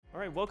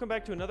right, welcome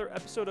back to another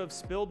episode of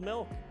Spilled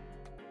Milk.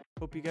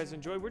 Hope you guys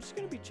enjoy. We're just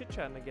going to be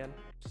chit-chatting again.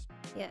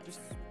 Yes.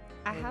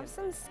 I have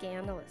some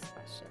scandalous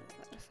questions,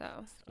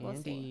 though, so we'll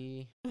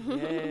see.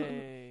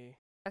 Yay.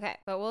 Okay,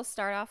 but we'll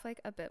start off like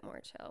a bit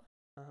more chill.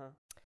 Uh-huh.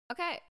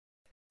 Okay,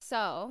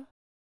 so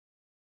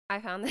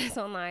I found this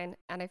online,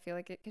 and I feel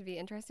like it could be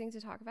interesting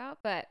to talk about.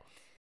 But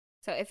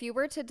so if you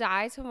were to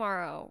die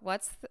tomorrow,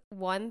 what's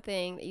one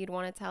thing that you'd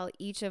want to tell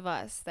each of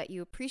us that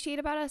you appreciate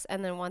about us,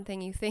 and then one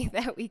thing you think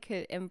that we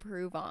could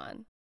improve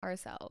on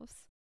ourselves?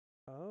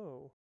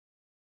 Oh.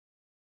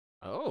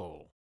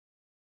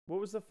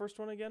 What was the first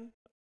one again?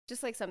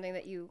 Just like something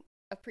that you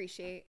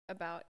appreciate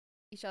about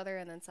each other,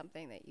 and then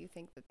something that you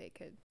think that they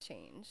could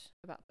change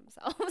about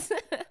themselves.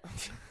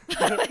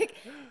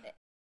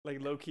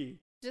 like low key.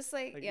 Just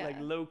like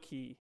low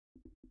key.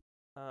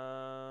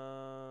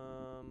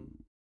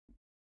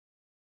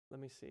 Let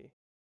me see.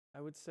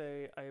 I would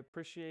say I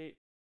appreciate.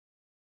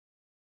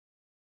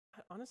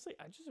 Honestly,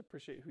 I just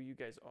appreciate who you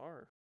guys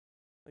are.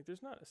 Like,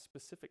 there's not a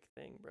specific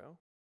thing, bro.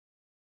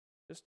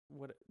 Just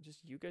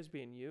you guys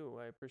being you.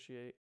 I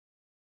appreciate.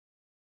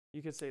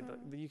 You could say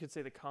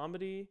the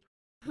comedy.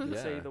 You could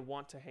say the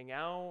want to hang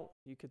out.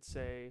 You could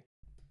say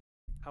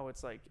how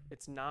it's like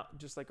it's not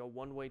just like a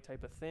one-way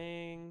type of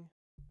thing.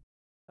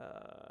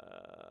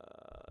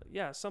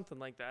 Yeah, something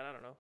like that. I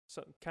don't know.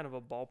 So kind of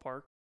a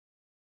ballpark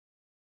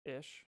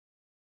ish.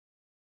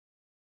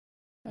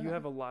 You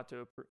have a lot to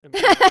improve. No.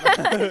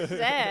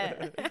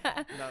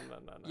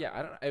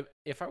 Yeah,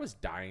 if I was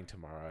dying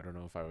tomorrow, I don't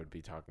know if I would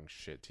be talking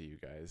shit to you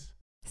guys.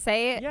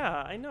 Say it. Yeah,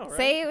 I know, right?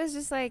 Say it was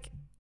just like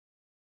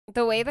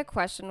the way the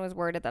question was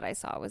worded that I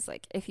saw was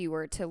like if you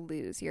were to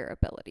lose your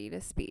ability to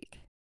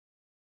speak.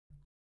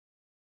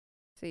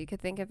 So you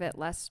could think of it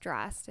less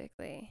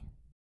drastically.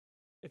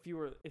 If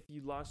you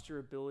lost your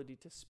ability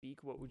to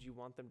speak, what would you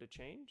want them to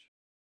change?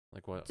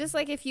 Like what? Just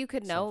like if you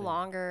could no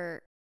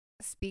longer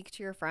speak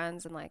to your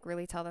friends and like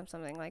really tell them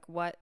something, like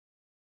what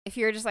if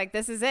you're just like,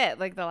 this is it,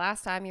 like the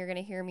last time you're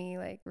gonna hear me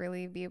like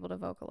really be able to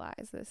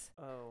vocalize this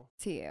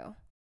to you.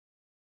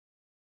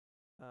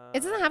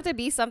 It doesn't have to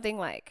be something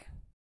like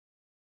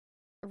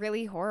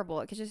really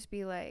horrible. It could just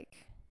be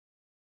like,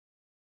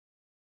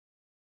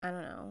 I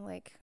don't know,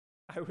 like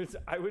I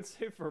would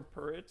say for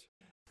Purge,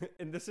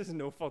 and this is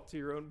no fault to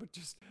your own, but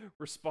just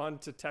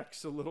respond to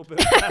text a little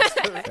bit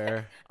faster.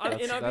 Fair.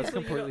 That's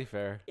completely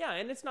fair. Yeah,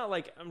 and it's not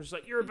like I'm just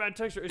like, you're a bad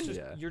texter. It's just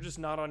you're just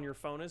not on your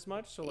phone as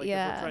much. So like if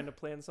we're trying to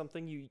plan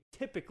something, you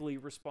typically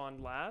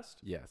respond last.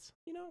 Yes.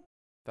 You know?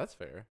 That's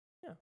fair.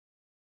 Yeah.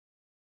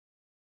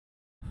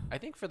 I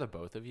think for the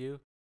both of you,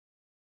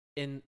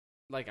 in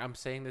like I'm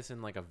saying this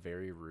in like a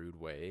very rude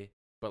way,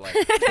 but like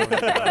toning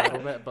it down a little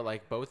bit, but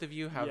like both of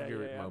you have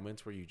your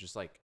moments where you just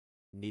like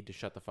need to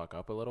shut the fuck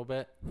up a little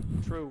bit.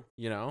 True.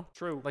 You know?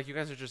 True. Like you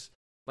guys are just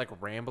like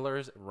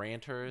ramblers,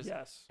 ranters.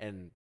 Yes.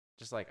 And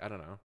just like, I don't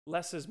know.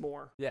 Less is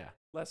more. Yeah.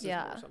 Less is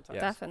more sometimes.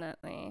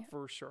 Definitely.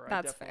 For sure.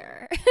 That's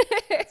fair.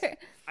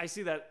 I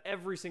see that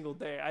every single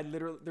day.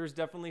 There's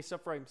definitely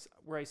stuff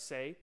where I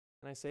say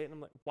it and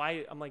I'm like,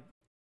 why? I'm like,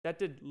 that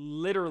did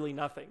literally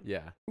nothing.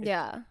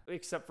 Yeah.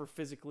 Except for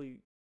physically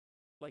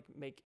like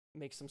make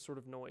some sort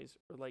of noise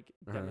or like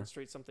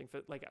demonstrate something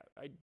like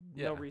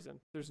no reason.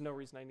 There's no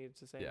reason I needed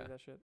to say any of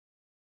that shit.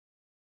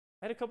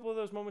 I had a couple of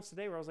those moments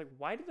today where I was like,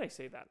 why did I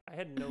say that? I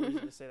had no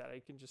reason to say that.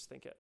 I can just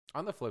think it.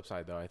 On the flip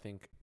side though, I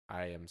think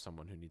I am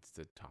someone who needs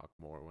to talk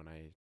more when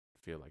I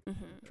feel like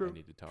I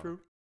need to talk. True.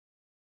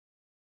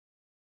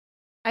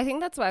 I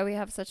think that's why we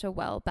have such a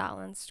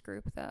well-balanced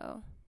group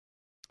though.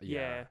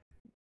 Yeah.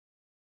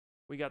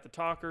 We got the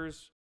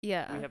talkers.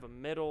 Yeah. We have a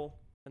middle,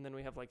 and then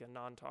we have like a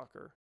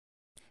non-talker.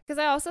 Because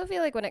I also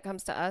feel like when it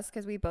comes to us,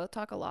 because we both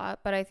talk a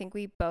lot, but I think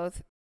we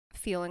both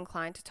feel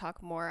inclined to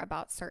talk more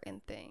about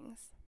certain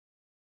things.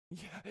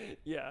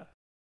 Yeah.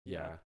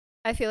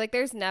 I feel like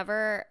there's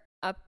never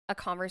a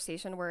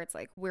conversation where it's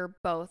like we're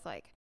both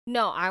like,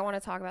 no, I want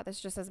to talk about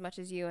this just as much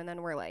as you, and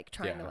then we're like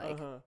trying to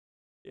like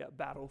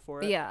battle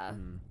for it. Yeah.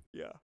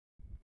 Yeah.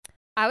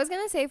 I was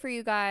gonna say for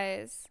you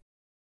guys,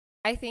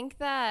 I think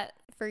that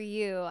for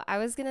you, I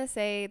was gonna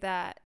say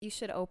that you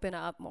should open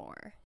up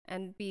more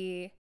and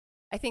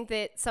I think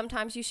that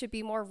sometimes you should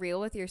be more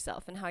real with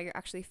yourself and how you're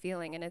actually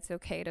feeling, and it's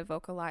okay to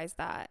vocalize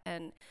that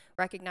and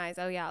recognize,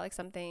 oh yeah, like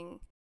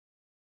something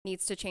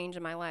needs to change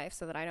in my life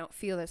so that I don't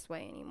feel this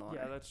way anymore.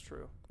 Yeah, that's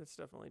true. That's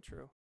definitely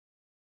true.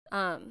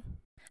 And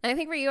I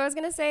think for you, I was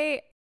gonna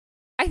say,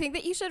 I think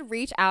that you should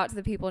reach out to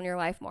the people in your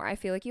life more. I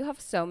feel like you have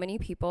so many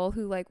people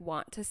who like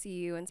want to see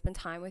you and spend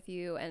time with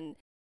you, and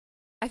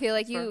I feel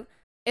like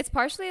it's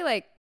partially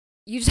like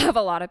you just have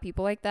a lot of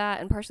people like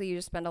that, and partially you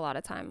just spend a lot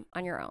of time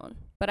on your own.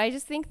 But I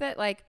just think that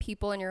like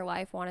people in your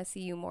life want to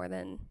see you more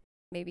than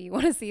maybe you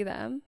want to see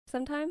them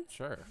sometimes.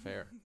 Sure,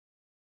 fair.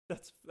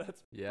 That's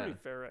pretty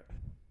fair. Right?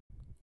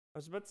 I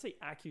was about to say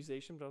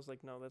accusation, but I was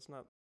like, no, that's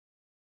not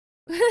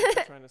what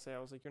I'm trying to say. I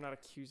was like, you're not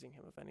accusing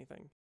him of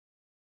anything.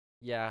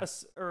 Yeah.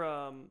 It's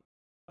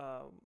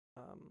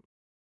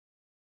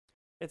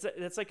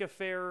like a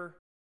fair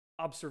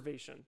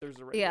observation. There's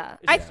a right Yeah. word.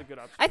 It's just a good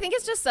observation. I think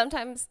it's just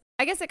sometimes,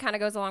 I guess it kind of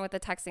goes along with the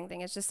texting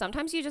thing. It's just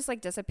sometimes you just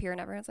like disappear and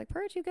everyone's like,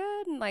 Purge, you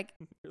good? And like,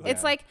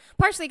 it's like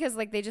partially because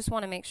like they just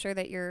want to make sure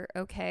that you're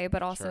okay,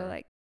 but also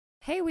like,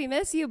 hey, we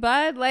miss you,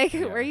 bud. Like,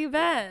 where you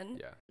been?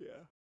 Yeah.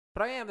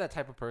 But I am that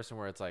type of person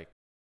where it's like,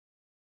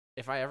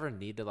 if I ever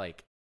need to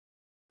like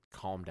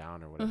calm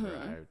down or whatever,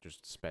 I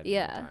just spend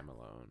more time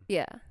alone.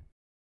 Yeah.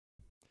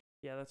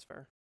 Yeah, that's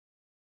fair.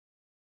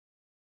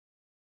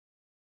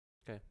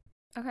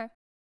 Okay.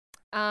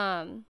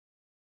 Kind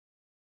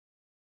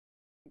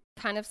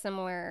of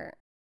similar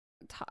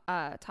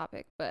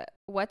topic, but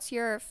what's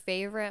your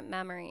favorite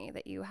memory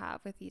that you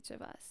have with each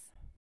of us?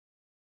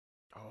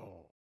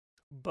 Oh,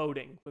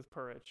 boating with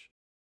Purge.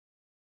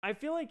 I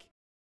feel like,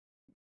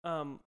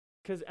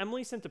 because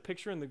Emily sent a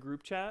picture in the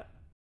group chat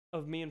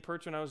of me and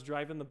Perch when I was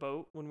driving the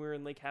boat when we were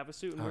in Lake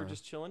Havasu and we were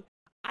just chilling.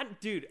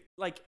 Dude,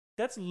 like,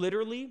 that's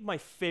literally my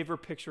favorite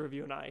picture of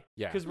you and I.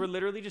 Yeah. Because we're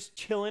literally just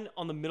chilling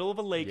on the middle of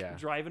a lake,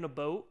 driving a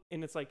boat,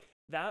 and it's like,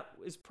 that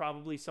is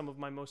probably some of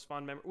my most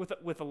fond memories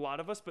with a lot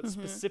of us, but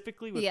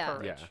specifically with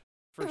Courage,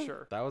 for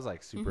sure. That was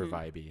like super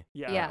vibey.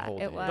 Yeah,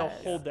 it was. The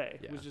whole day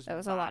was just. It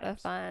was vibes. a lot of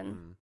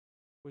fun.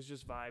 Was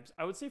just vibes.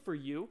 I would say for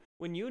you,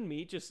 when you and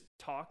me just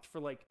talked for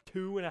like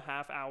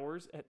 2.5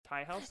 hours at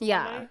Thai House.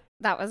 Yeah,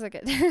 that was a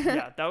good.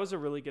 Yeah, that was a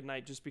really good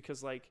night. Just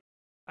because like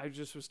I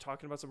just was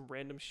talking about some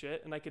random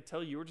shit, and I could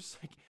tell you were just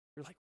like.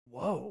 You're like,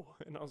 whoa.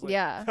 And I was like,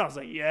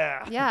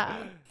 yeah.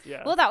 Yeah.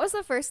 Well, that was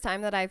the first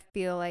time that I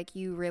feel like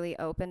you really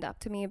opened up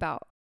to me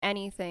about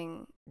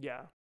anything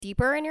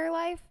deeper in your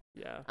life.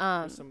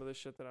 Yeah. Some of the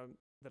shit that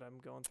I'm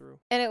going through.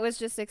 And it was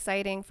just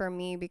exciting for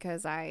me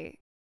because I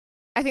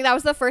think that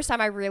was the first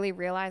time I really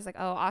realized like,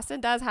 oh, Austin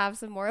does have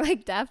some more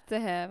like depth to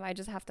him. I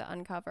just have to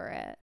uncover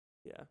it.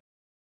 Yeah.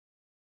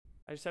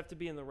 I just have to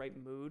be in the right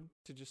mood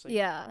to just like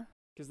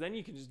because then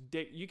you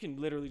can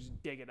literally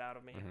just dig it out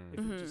of me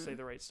if you just say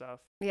the right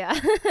stuff. Yeah.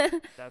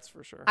 That's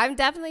for sure. I'm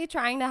definitely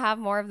trying to have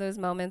more of those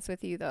moments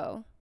with you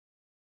though.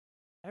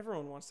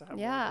 Everyone wants to have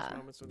more of those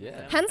moments with me.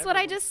 Hence everyone. What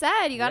I just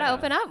said. You got to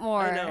open up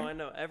more. I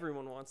know.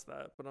 Everyone wants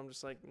that, but I'm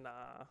just like,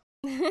 nah.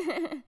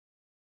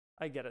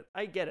 I get it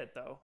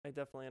though. I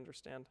definitely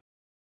understand.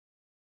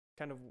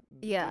 Kind of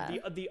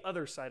the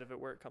other side of it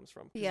where it comes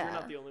from. Because you're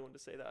not the only one to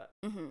say that.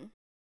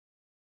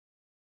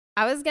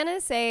 I was going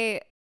to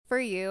say... For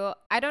you,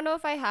 I don't know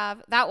if I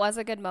have. That was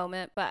a good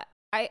moment, but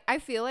I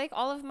feel like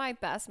all of my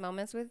best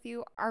moments with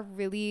you are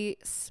really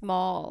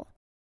small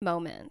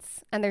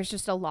moments, and there's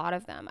just a lot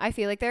of them. I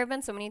feel like there have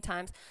been so many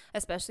times,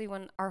 especially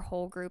when our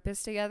whole group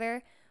is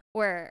together,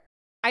 where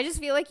I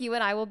just feel like you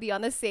and I will be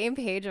on the same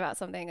page about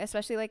something,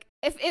 especially like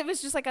if it was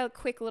just like a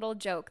quick little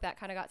joke that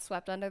kind of got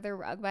swept under the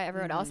rug by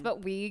everyone else,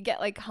 but we get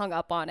like hung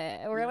up on it.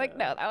 And we're like,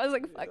 no, that was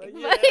like fucking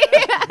funny.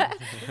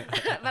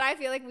 But I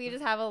feel like we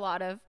just have a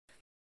lot of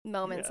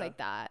moments like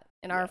that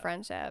in our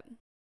friendship.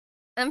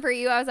 And for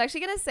you, I was actually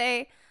gonna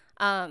say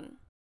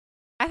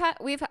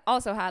we've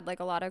also had like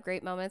a lot of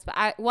great moments,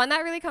 but one that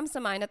really comes to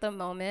mind at the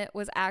moment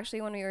was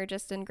actually when we were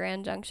just in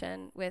Grand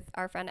Junction with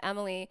our friend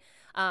Emily.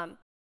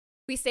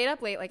 We stayed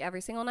up late like every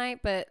single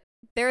night, but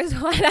there was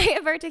one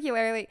night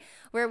particularly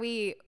where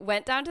we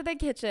went down to the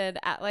kitchen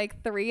at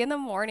like 3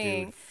 a.m.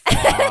 Dude,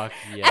 fuck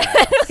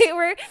yes. We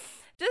were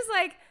just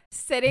like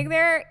sitting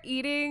there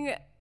eating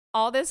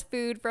all this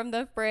food from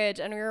the fridge,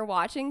 and we were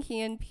watching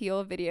Key and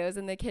Peele videos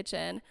in the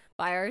kitchen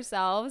by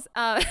ourselves.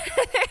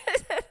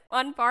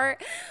 One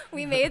part,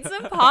 we made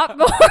some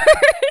popcorn,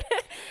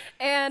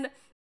 and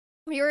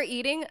we were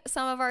eating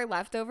some of our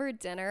leftover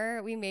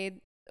dinner.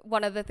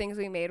 One of the things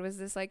we made was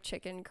this like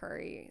chicken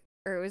curry,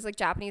 or it was like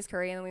Japanese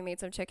curry, and then we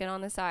made some chicken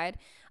on the side.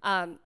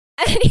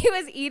 And he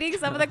was eating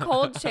some of the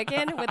cold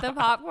chicken with the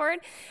popcorn,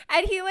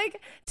 and he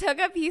like took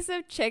a piece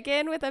of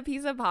chicken with a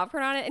piece of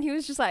popcorn on it, and he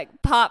was just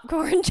like,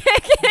 popcorn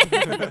chicken.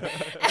 And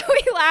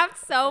we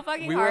laughed so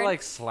fucking hard. We were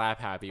like slap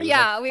happy. It was like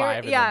 5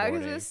 in the morning.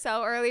 Because it was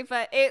so early,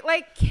 but it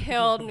like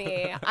killed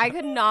me. I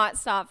could not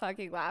stop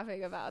fucking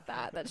laughing about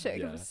that. That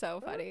shit was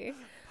so funny.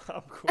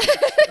 Popcorn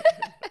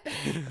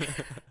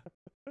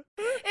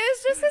It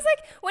was just because like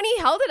when he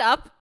held it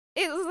up,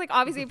 it was like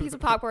obviously a piece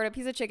of popcorn, a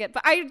piece of chicken,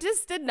 but I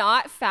just did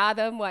not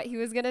fathom what he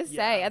was gonna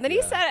say. And then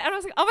he said it, and I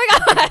was like, "Oh my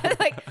god,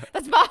 like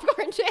that's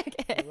popcorn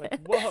chicken!" You're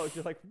like, whoa!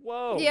 You're like,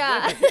 whoa!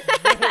 Yeah. Wait.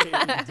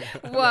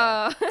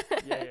 Whoa.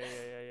 Yeah.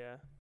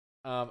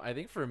 I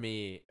think for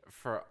me,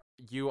 for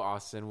you,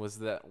 Austin, was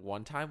that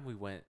one time we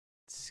went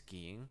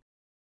skiing,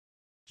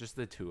 just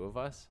the two of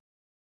us.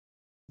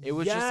 It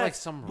was just like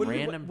some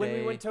random day when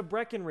we went to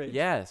Breckenridge.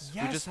 Yes,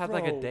 we just had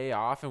like a day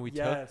off, and we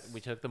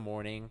took the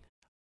morning.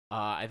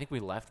 I think we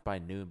left by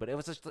noon, but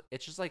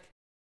it's just like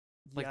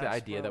the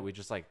idea that we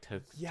just like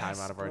took time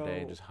out of our day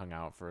and just hung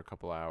out for a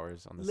couple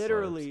hours on the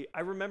literally slopes. I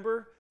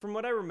remember, from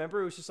what I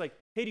remember, it was just like,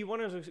 hey, do you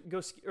want to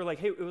go ski? Or like,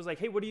 hey, it was like,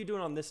 hey, what are you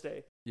doing on this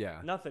day?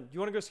 Nothing. You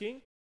want to go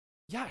skiing?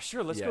 Yeah,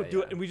 sure, let's go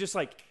do it. And we just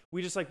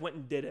went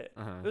and did it.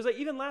 It was like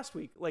even last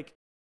week, like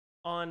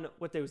on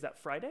what day was that?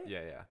 Friday?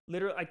 Yeah.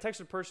 Literally, I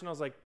texted a person. I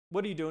was like,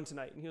 what are you doing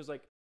tonight? And he was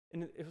like,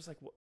 and it was like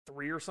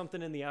 3 or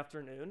something in the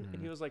afternoon,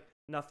 and he was like,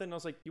 nothing. I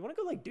was like, you want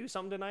to go like do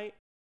something tonight?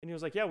 And he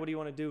was like, yeah, what do you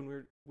want to do?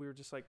 And we were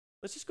just like,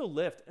 let's just go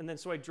lift. And then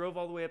so I drove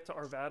all the way up to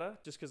Arvada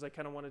just because I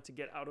kind of wanted to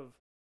get out of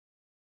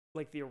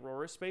like the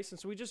Aurora space. And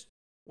so we just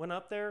went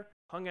up there,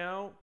 hung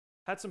out,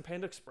 had some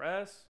Panda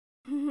Express,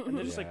 and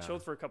then just like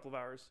chilled for a couple of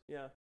hours.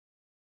 Yeah.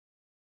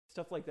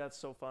 Stuff like that's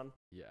so fun.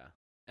 Yeah.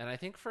 And I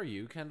think for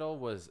you, Kendall,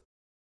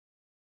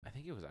 I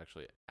think it was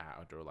actually at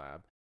Outdoor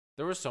Lab.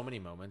 There were so many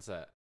moments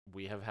that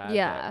we have had.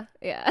 Yeah.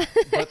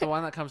 But the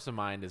one that comes to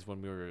mind is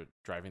when we were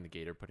driving the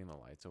Gator, putting the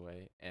lights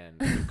away, and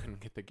we couldn't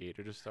get the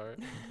Gator to start,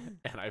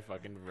 and I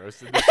fucking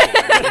roasted the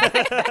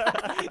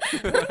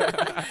shit.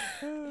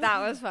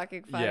 That was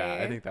fucking funny. Yeah,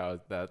 I think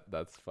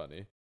that's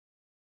funny.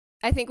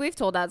 I think we've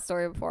told that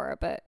story before,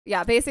 but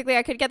yeah, basically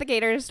I could get the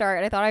Gator to start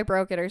and I thought I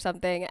broke it or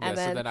something. And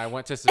so then I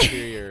went to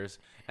Superior's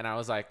and I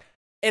was like,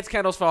 it's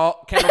Kendall's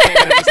fault. Kendall can't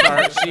get it to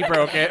start. She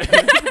broke it.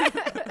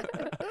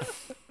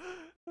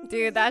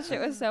 Dude, that shit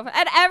was so fun.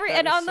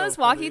 And on those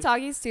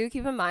walkie-talkies too,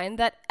 keep in mind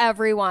that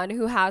everyone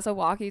who has a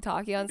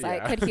walkie-talkie on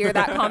site could hear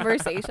that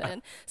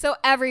conversation. So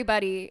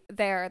everybody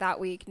there that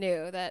week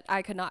knew that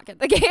I could not get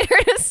the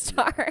Gator to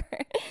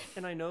start.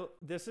 And I know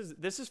this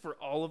is for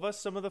all of us.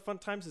 Some of the fun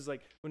times is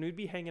like when we'd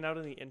be hanging out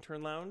in the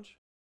intern lounge,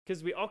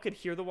 because we all could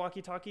hear the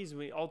walkie-talkies and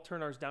we all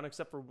turn ours down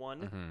except for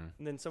one.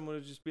 And then someone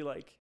would just be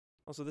like,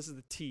 also, this is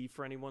the T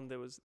for anyone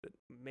that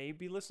may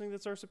be listening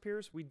that's our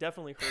superiors. We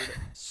definitely heard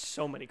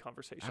so many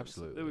conversations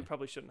that we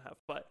probably shouldn't have.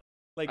 But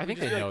like, I think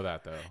they know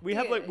that though. We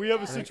have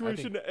a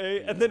situation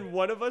A, and then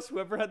one of us,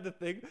 whoever had the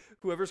thing,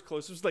 whoever's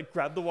closest, like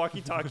grabbed the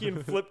walkie-talkie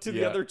and flipped to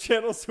the other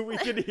channel so we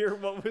could hear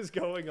what was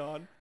going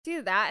on.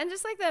 Do that, and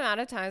just like the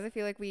amount of times I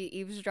feel like we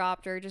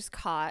eavesdropped or just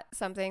caught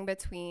something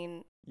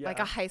between like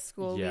a high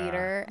school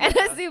leader and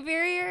a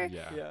superior.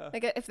 Yeah.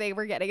 Like if they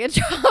were getting in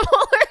trouble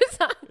or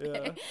something.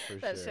 Yeah,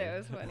 that shit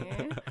was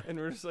funny. And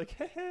we're just like,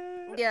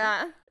 hey.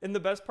 Yeah. And the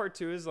best part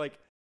too is like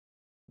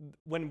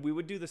when we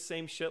would do the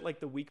same shit like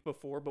the week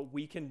before, but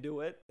we can do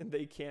it and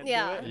they can't do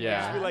it.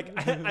 Yeah. Just be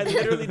like, I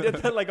literally did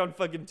that like on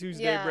fucking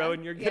Tuesday, bro,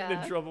 and you're getting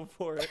in trouble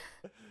for it.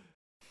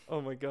 Oh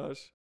my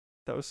gosh.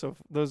 That was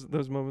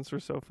those moments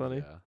were so funny.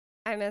 Yeah.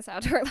 I miss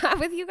Outdoor Lab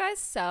with you guys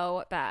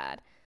so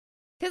bad.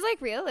 Because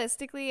like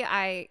realistically,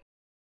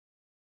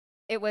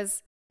 it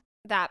was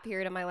that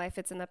period of my life.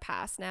 It's in the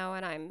past now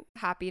and I'm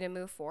happy to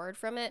move forward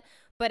from it.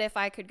 But if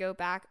I could go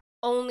back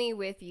only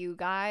with you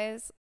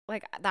guys,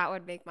 like that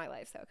would make my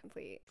life so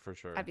complete. For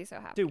sure. I'd be so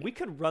happy. Dude, we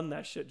could run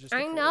that shit just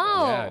I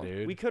know. Yeah,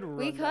 dude. We could run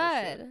We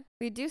that could.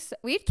 shit.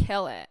 We'd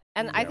kill it.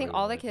 And Yeah, I think we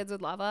all the would. kids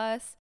would love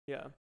us.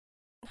 Yeah.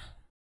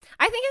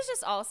 I think it's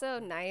just also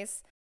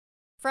nice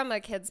from a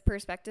kid's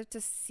perspective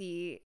to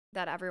see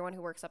that everyone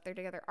who works up there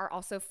together are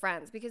also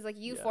friends, because like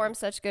you form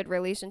such good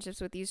relationships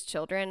with these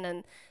children,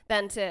 and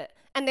then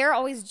and they're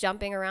always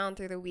jumping around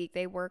through the week.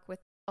 They work with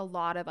a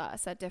lot of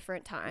us at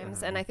different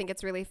times, and I think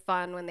it's really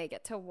fun when they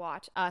get to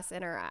watch us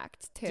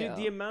interact too. Dude,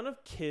 the amount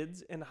of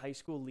kids and high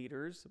school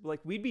leaders,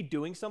 like we'd be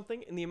doing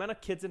something and the amount of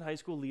kids and high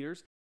school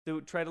leaders that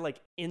would try to like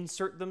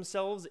insert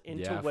themselves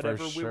into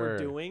whatever we were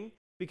doing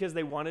because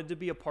they wanted to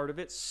be a part of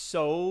it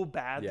so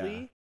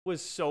badly was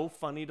so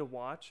funny to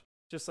watch.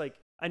 Just like,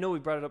 I know we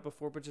brought it up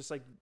before, but just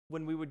like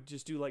when we would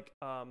just do like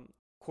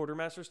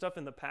quartermaster stuff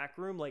in the pack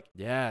room, like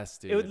yes,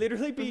 dude. It would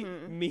literally be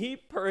me,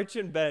 Perch,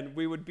 and Ben.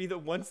 We would be the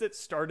ones that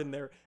start in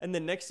there, and the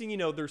next thing you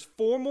know, there's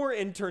 4 more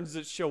interns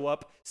that show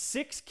up,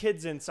 6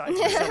 kids inside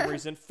for some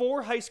reason,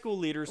 4 high school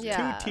leaders, 2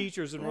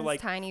 teachers, and we're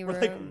like,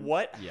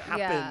 what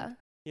happened?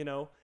 You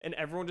know, and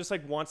everyone just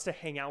like wants to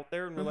hang out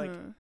there, and we're like,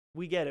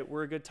 we get it,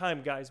 we're a good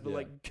time, guys, but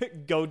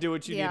like go do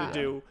what you need to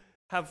do.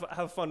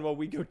 Have fun while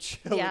we go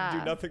chill and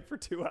do nothing for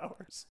 2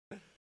 hours.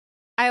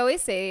 I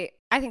always say,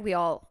 I think we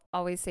all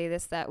always say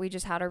this, that we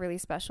just had a really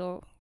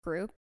special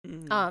group.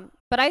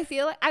 But I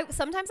feel like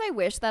sometimes I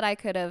wish that I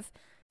could have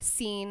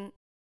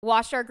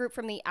watched our group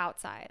from the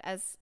outside,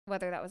 as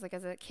whether that was like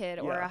as a kid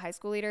or a high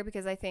school leader,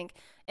 because I think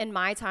in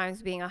my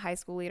times being a high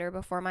school leader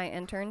before my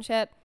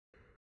internship,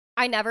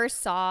 I never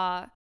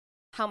saw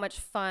how much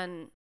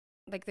fun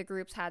like the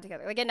groups had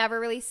together. Like it never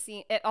really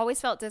it always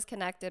felt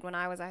disconnected when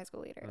I was a high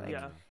school leader.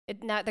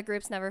 Like the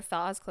groups never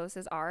felt as close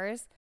as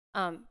ours.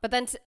 But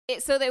then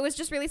so it was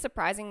just really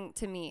surprising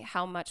to me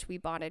how much we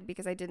bonded,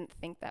 because I didn't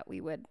think that we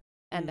would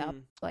end up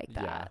like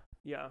that.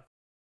 Yeah.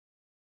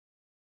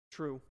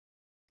 True.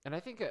 And I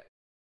think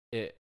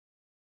it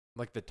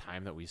like the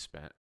time that we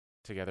spent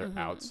together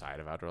outside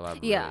of Outdoor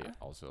Lab really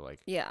also like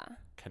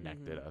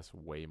connected us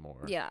way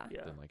more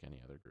than like any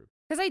other group.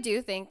 Because I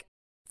do think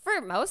for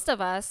most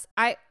of us,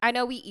 I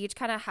know we each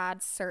kind of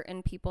had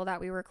certain people that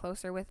we were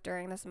closer with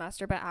during the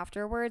semester, but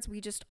afterwards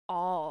we just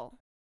all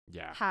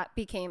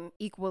became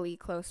equally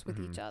close with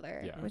each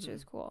other, which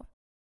is cool.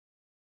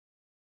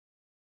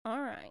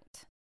 All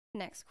right.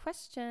 Next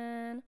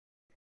question.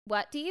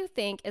 What do you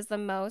think is the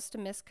most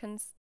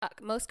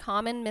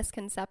common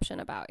misconception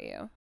about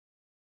you?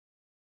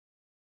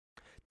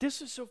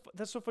 That's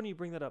so funny you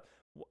bring that up.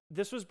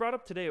 This was brought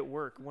up today at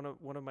work. One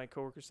of my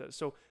coworkers said.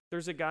 So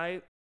there's a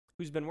guy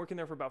who's been working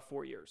there for about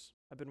 4 years.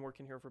 I've been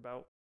working here for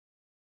about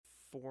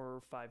 4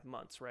 or 5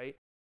 months, right?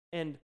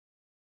 And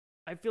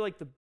I feel like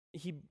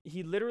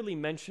he literally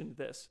mentioned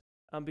this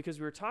because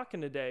we were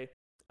talking today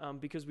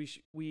because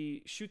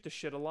we shoot the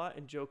shit a lot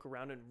and joke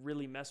around and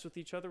really mess with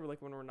each other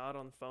like when we're not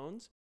on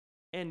phones.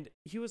 And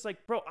he was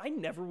like, bro, I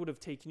never would have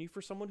taken you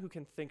for someone who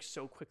can think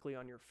so quickly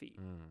on your feet.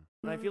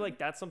 And I feel like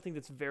that's something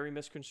that's very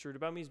misconstrued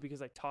about me is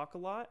because I talk a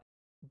lot,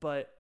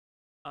 but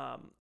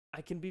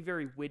I can be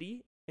very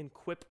witty and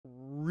quip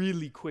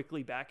really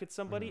quickly back at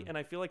somebody. And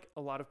I feel like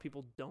a lot of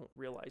people don't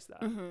realize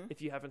that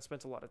if you haven't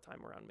spent a lot of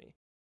time around me,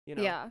 you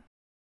know? Yeah.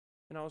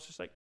 And I was just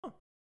like, oh,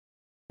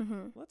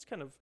 well, that's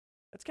kind of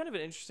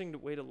an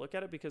interesting way to look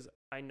at it because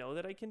I know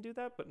that I can do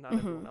that, but not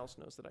everyone else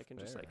knows that I can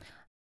just like.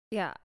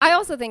 Yeah. I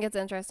also think it's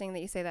interesting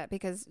that you say that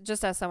because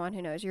just as someone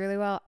who knows you really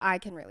well, I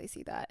can really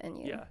see that in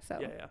you. Yeah. So.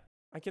 Yeah.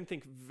 I can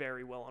think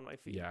very well on my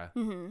feet. Yeah.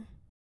 Mm-hmm.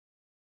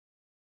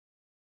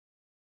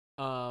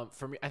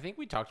 For me, I think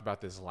we talked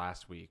about this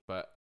last week,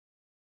 but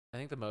I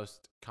think the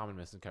most common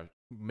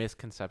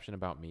misconception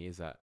about me is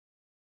that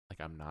like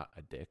I'm not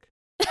a dick.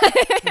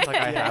 Like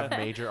I have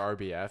major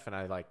RBF and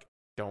I like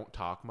don't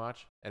talk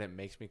much and it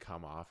makes me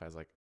come off as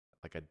like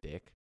a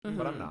dick,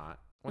 but I'm not.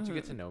 Once you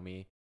get to know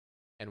me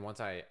and once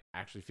I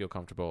actually feel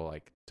comfortable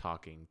like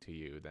talking to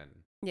you, then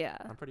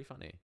I'm pretty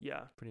funny.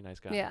 Yeah. Pretty nice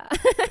guy. Yeah.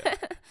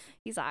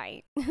 He's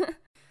aight.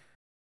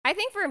 I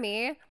think for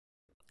me,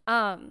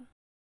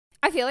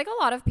 I feel like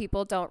a lot of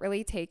people don't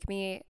really take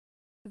me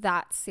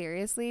that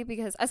seriously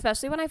because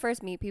especially when I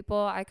first meet people,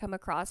 I come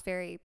across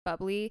very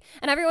bubbly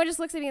and everyone just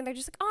looks at me and they're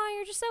just like, oh,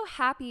 you're just so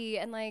happy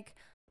and like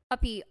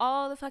upbeat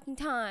all the fucking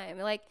time.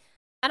 Like,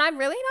 and I'm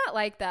really not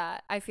like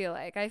that. I feel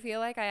like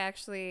I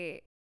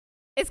actually,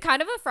 it's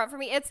kind of a front for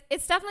me.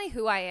 It's definitely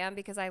who I am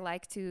because I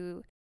like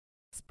to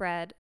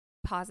spread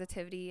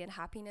positivity and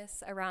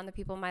happiness around the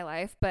people in my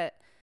life. But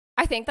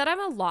I think that I'm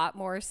a lot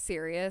more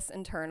serious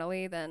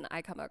internally than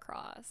I come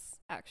across,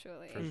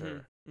 actually. For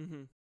sure.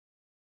 Mm-hmm.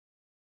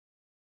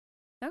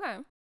 Okay.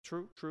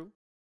 True.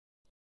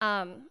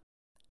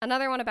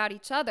 Another one about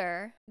each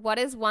other. What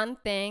is one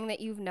thing that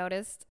you've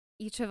noticed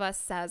each of us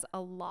says a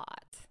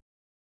lot?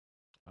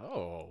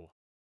 Oh.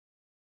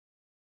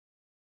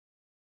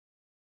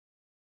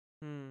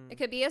 It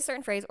could be a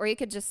certain phrase, or you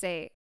could just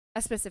say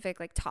a specific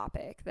like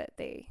topic that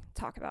they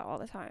talk about all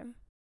the time.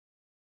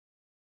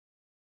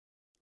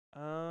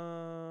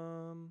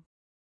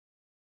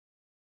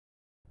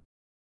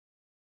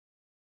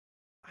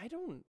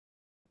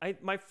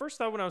 My first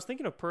thought when I was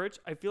thinking of Purge,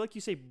 I feel like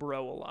you say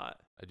bro a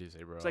lot. I do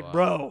say bro. It's like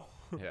bro.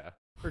 Yeah.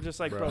 Or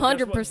just like Bro.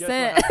 100%.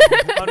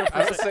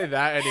 I don't say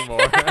that anymore.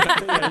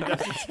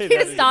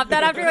 You stopped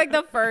that after like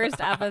the first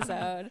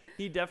episode.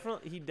 He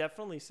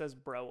definitely says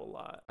bro a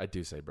lot. I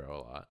do say bro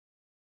a lot.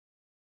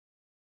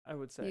 I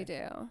would say. You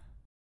do.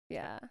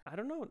 Yeah. I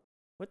don't know.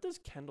 What does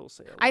Kendall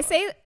say a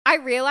lot? I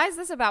realize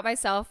this about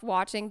myself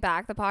watching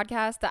back the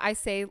podcast that I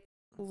say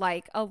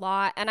like a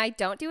lot and I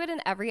don't do it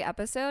in every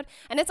episode.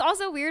 And it's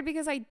also weird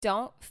because I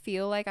don't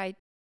feel like I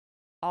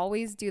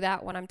always do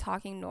that when I'm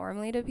talking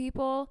normally to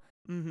people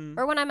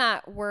or when I'm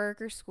at work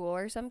or school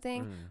or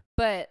something.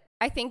 But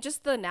I think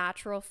just the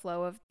natural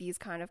flow of these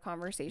kind of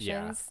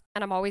conversations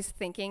and I'm always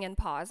thinking and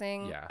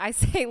pausing. Yeah. I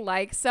say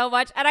like so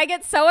much and I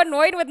get so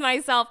annoyed with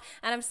myself.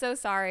 And I'm so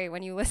sorry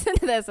when you listen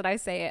to this and I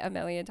say it a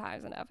million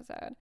times an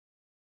episode.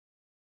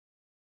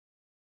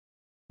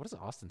 What does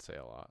Austin say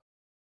a lot?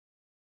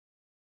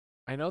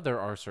 I know there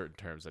are certain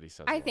terms that he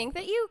says. I think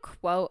that you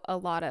quote a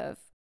lot of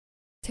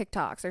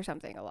TikToks or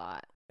something a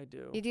lot. I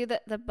do. You do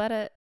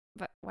the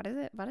what is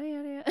it?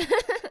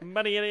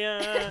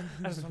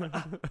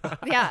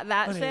 Yeah,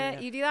 that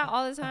shit. You do that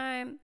all the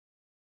time.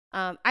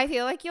 I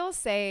feel like you'll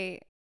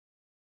say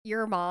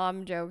your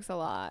mom jokes a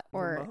lot,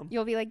 or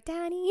you'll be like,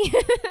 "Daddy,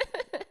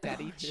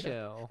 Daddy,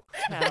 chill."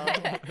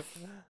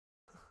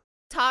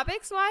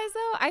 Topics wise,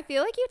 though, I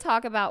feel like you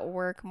talk about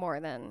work more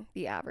than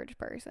the average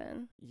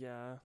person.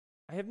 Yeah,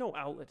 I have no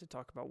outlet to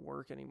talk about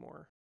work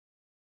anymore.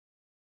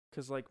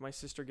 Cause like my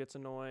sister gets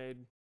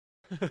annoyed.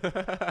 She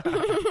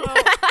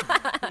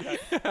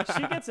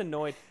gets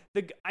annoyed.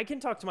 I can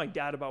talk to my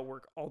dad about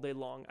work all day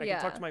long. I can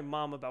talk to my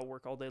mom about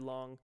work all day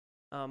long.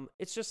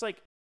 It's just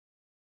like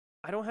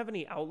I don't have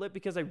any outlet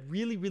because I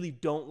really, really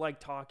don't like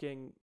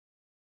talking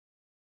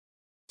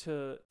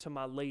to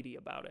my lady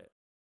about it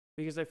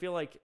because I feel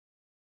like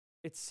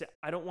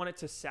I don't want it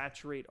to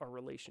saturate our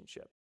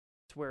relationship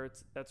to where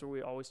that's what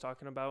we're always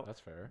talking about.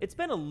 That's fair. It's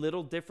been a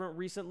little different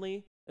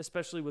recently,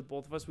 especially with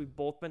both of us. We've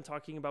both been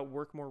talking about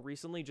work more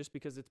recently just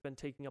because it's been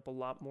taking up a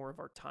lot more of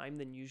our time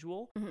than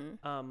usual.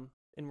 And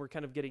we're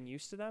kind of getting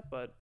used to that,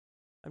 but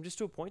I'm just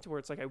to a point where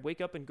it's like I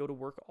wake up and go to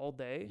work all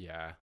day.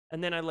 Yeah.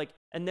 And then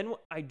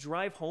I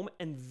drive home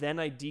and then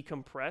I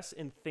decompress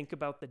and think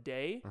about the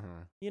day,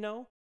 you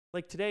know?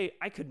 Like today,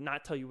 I could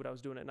not tell you what I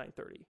was doing at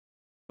 9:30.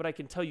 But I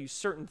can tell you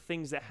certain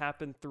things that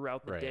happened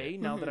throughout the day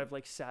now that I've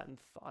like sat and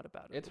thought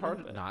about it. It's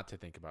hard not to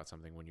think about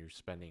something when you're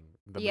spending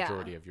the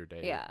majority of your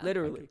day. Yeah.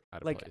 Literally.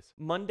 Out of like place.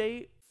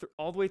 Monday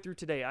all the way through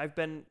today, I've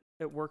been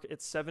at work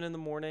at 7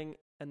 a.m.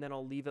 and then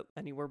I'll leave it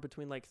anywhere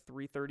between like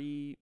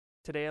 3:30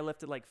 today I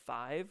left at like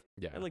 5.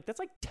 Yeah. And like, that's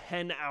like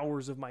 10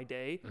 hours of my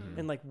day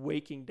and like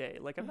waking day.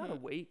 Like I'm not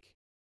awake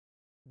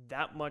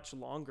that much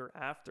longer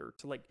after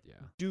to like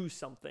do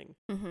something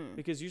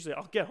because usually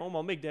I'll get home,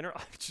 I'll make dinner.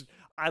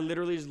 I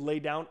literally just lay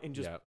down and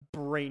just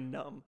brain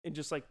numb and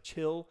just like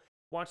chill,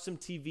 watch some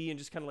TV and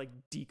just kind of like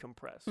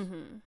decompress.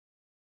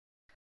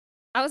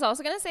 I was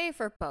also going to say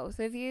for both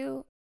of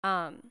you,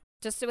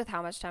 just with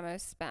how much time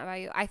I've spent by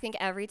you, I think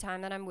every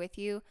time that I'm with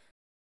you,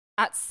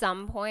 at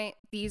some point,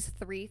 these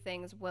 3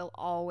 things will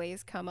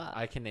always come up.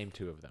 I can name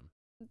 2 of them.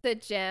 The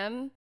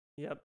gym,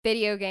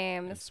 video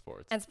games,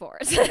 and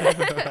sports.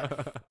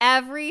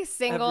 Every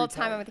single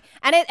time I'm with you.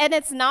 And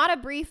it's not a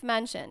brief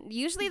mention.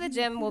 Usually the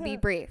gym will be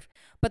brief.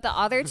 But the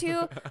other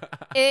 2,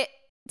 it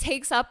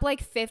takes up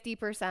like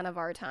 50% of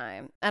our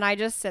time. And I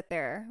just sit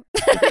there.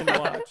 And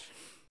watch.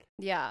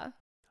 Yeah.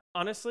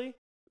 Honestly,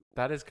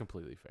 that is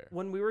completely fair.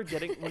 When we were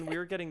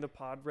getting the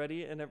pod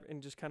ready and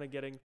just kind of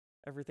getting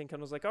everything, kind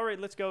of was like, all right,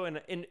 let's go.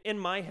 And in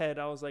my head,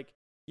 I was like,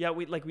 yeah,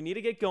 we need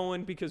to get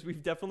going because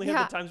we've definitely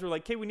had the times where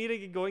like, hey, we need to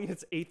get going.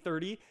 It's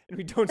 8:30 and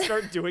we don't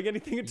start doing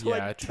anything until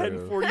like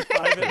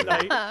 10:45 at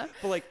night.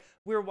 But like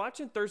we were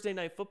watching Thursday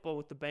Night Football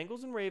with the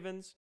Bengals and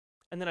Ravens.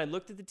 And then I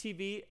looked at the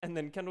TV and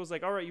then Kendall was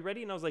like, all right, you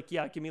ready? And I was like,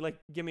 yeah, give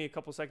me a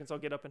couple seconds. I'll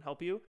get up and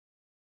help you.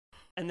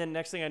 And then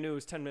next thing I knew, it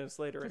was 10 minutes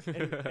later,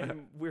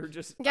 and we were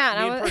just me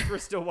and Perth were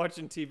still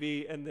watching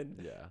TV, and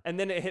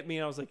then it hit me,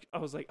 and I was like,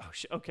 oh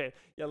shit, okay,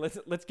 yeah,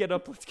 let's get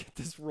up, let's get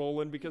this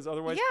rolling, because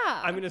otherwise,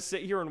 I'm gonna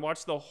sit here and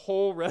watch the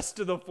whole rest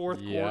of the fourth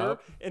quarter,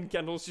 and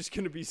Kendall's just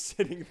gonna be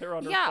sitting there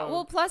on her phone. Yeah,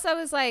 well, plus I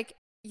was like,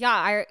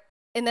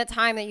 in the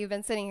time that you've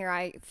been sitting here,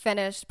 I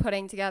finished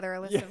putting together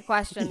a list of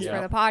questions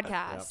for the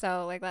podcast,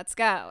 so like, let's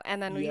go,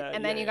 and then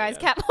you guys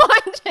kept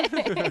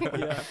watching.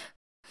 Yeah.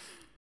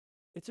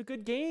 It's a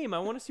good game. I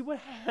want to see what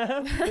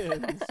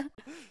happens.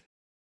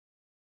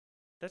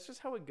 That's just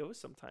how it goes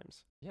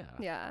sometimes. Yeah.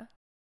 Yeah,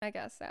 I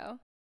guess so.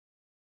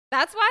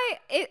 That's why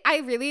I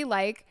really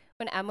like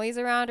when Emily's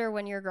around or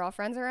when your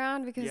girlfriend's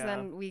around, because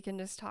then we can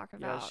just talk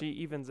about she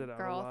evens it out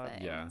a lot.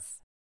 things. Yeah.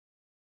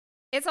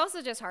 It's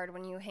also just hard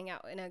when you hang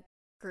out in a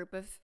group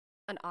of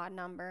an odd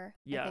number.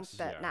 Yes. I think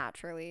that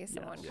naturally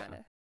someone kind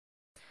of...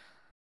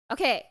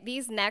 Okay,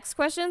 these next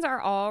questions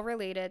are all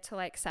related to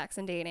like sex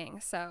and dating,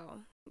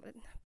 so...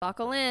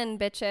 Buckle in,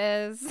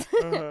 bitches.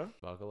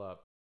 Buckle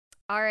up.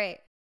 All right.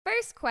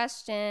 First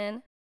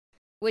question.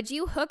 Would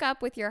you hook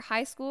up with your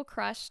high school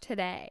crush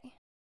today?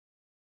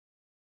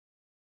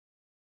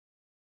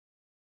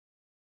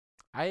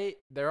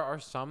 There are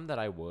some that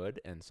I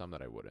would and some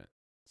that I wouldn't.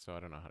 So I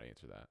don't know how to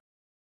answer that.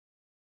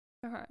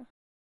 Okay.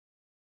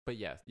 But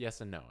yes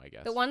and no, I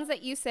guess. The ones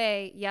that you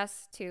say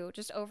yes to,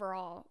 just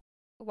overall,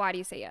 why do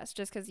you say yes?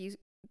 Just because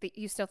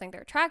you still think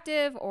they're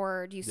attractive,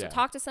 or do you still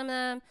talk to some of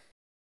them?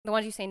 The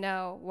ones you say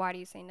no, why do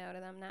you say no to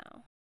them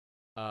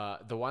now?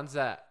 The ones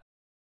that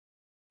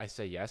I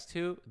say yes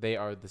to, they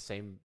are the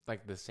same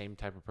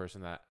type of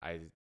person that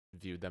I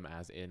viewed them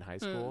as in high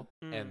school.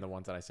 And the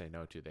ones that I say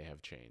no to, they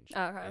have changed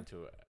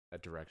into a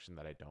direction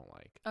that I don't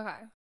like.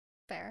 Okay.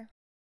 Fair.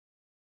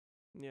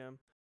 Yeah.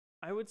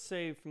 I would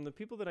say from the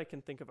people that I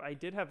can think of, I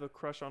did have a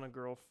crush on a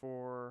girl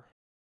for,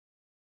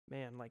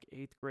 like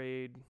 8th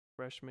grade,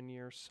 freshman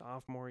year,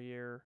 sophomore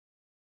year,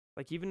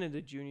 like even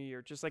into junior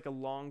year, just like a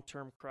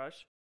long-term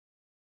crush.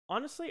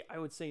 Honestly, I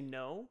would say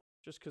no,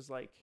 just because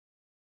like,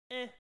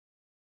 it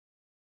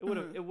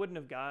wouldn't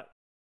have got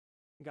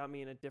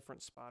me in a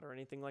different spot or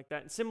anything like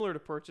that. And similar to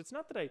Perch, it's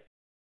not that I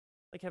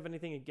like have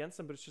anything against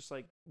them, but it's just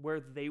like where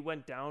they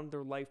went down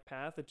their life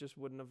path, it just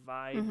wouldn't have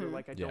vibed. Or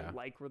like I don't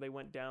like where they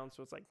went down,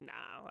 so it's like,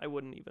 nah, I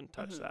wouldn't even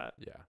touch that.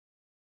 Yeah.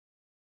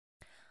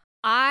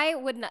 I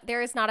would not.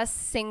 There is not a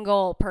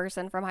single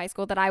person from high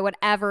school that I would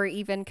ever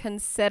even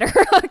consider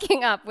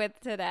hooking up with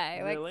today.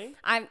 Really?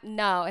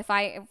 No. If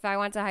I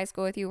went to high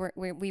school with you,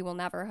 we will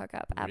never hook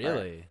up ever.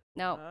 Really?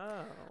 No.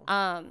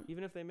 Oh.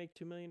 Even if they make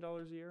 $2 million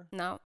a year?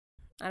 No.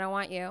 I don't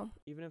want you.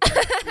 Even if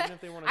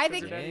they want to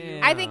sugar daddy you?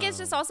 I think it's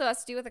just also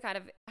has to do with the kind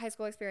of high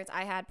school experience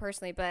I had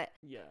personally, but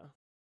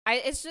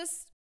it's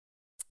just,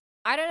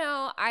 I don't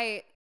know.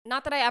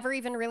 Not that I ever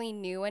even really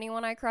knew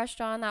anyone I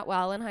crushed on that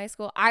well in high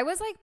school. I was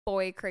like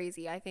boy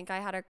crazy. I think I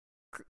had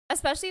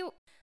especially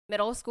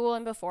middle school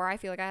and before, I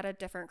feel like I had a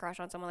different crush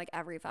on someone like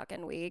every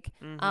fucking week.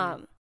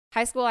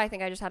 High school, I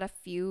think I just had a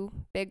few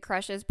big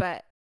crushes,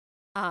 but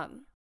I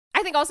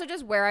think also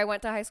just where I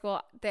went to high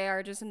school, they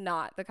are just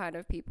not the kind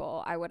of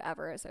people I would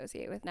ever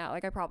associate with now.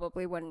 Like I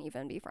probably wouldn't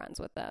even be friends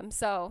with them.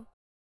 So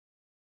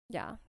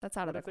yeah, that's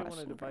out of the question. What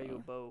if they wanted to buy you a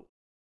boat?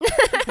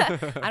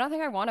 I don't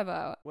think I want a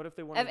boat. What if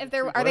they wanted?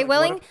 Are they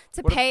willing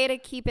to pay to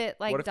keep it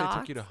like? What if docked? they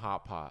took you to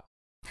Hot Pot?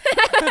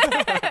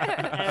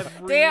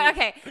 Dude,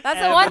 okay,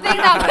 that's the one thing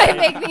that might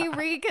make me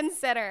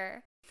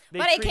reconsider.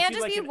 But it can't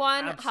just be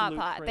one hot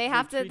pot. They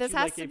have to. This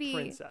has to be.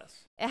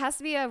 Princess. It has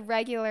to be a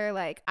regular.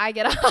 Like I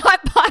get a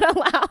hot pot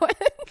allowance.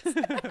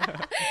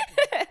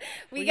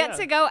 We get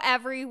to go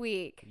every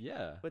week.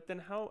 Yeah. But then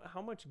how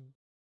much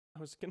I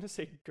was gonna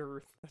say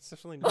girth. That's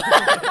definitely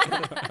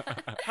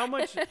not. How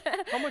much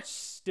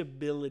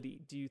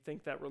stability do you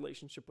think that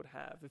relationship would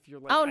have if you're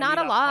like, Oh, I not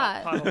need a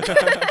lot.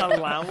 hot pot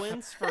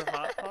allowance for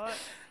hot pot?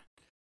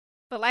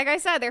 But like I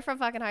said, they're from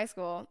fucking high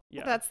school.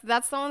 Yeah.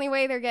 That's the only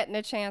way they're getting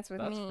a chance with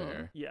That's me.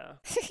 fair. Yeah.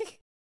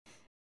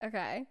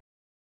 Okay.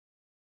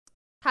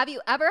 Have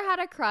you ever had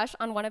a crush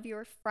on one of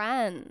your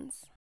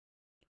friends?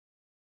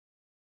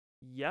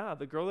 Yeah,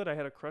 the girl that I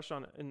had a crush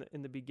on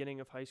in the beginning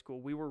of high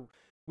school, we were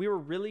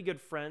really good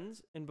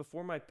friends, and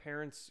before my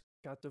parents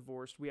got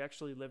divorced, we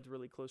actually lived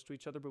really close to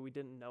each other, but we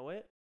didn't know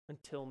it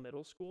until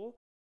middle school,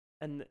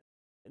 and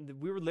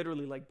we were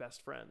literally like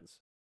best friends,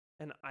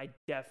 and I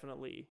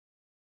definitely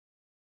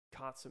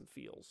caught some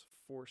feels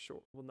for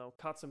sure. Well, no,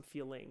 caught some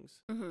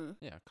feelings. Mm-hmm.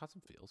 Yeah, caught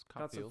some feels.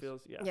 Caught some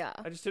feels. Yeah. Yeah.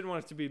 I just didn't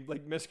want it to be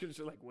like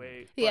misconstrued. Like,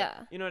 wait. But, Yeah.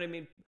 you know what I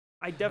mean?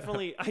 I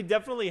definitely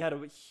had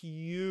a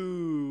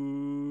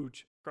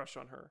huge crush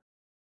on her.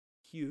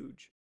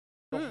 Huge.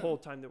 The whole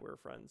time that we were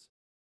friends.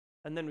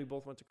 And then we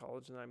both went to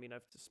college, and I mean,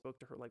 I've just spoke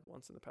to her like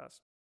once in the past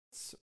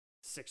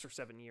 6 or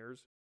 7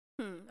 years.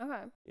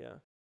 Okay. Yeah.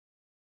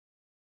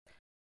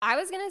 I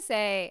was going to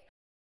say,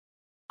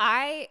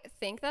 I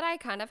think that I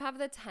kind of have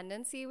the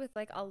tendency with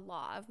like a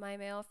lot of my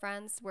male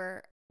friends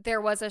where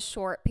there was a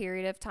short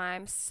period of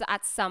time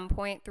at some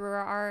point through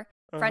our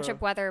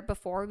friendship, whether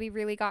before we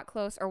really got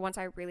close or once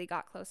I really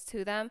got close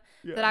to them,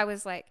 that I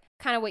was like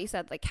kind of what you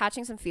said, like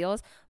catching some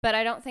feels. But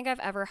I don't think I've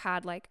ever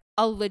had like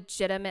a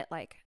legitimate,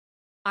 like,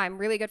 I'm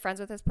really good friends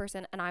with this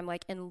person and I'm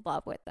like in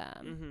love with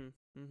them.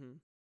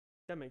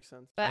 That makes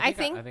sense. But I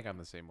think I'm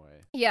the same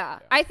way. Yeah.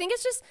 I think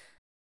it's just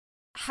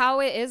how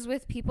it is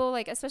with people,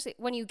 like especially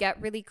when you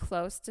get really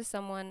close to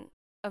someone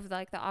of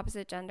like the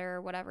opposite gender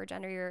or whatever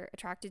gender you're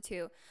attracted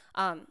to,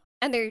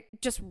 and they're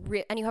just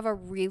and you have a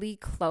really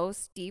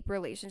close, deep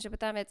relationship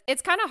with them.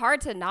 It's kind of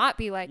hard to not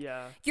be like,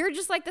 you're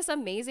just like this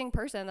amazing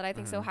person that I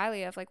think so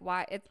highly of. Like,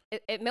 why it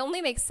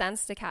only makes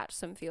sense to catch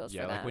some feels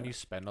for like them. when you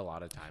spend a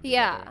lot of time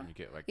together and you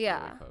get like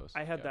really close.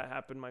 I had that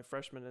happen my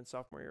freshman and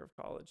sophomore year of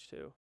college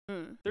too.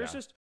 There's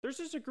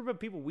just a group of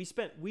people we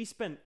spent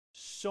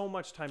so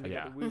much time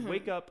together. We would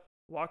wake up,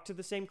 walk to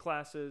the same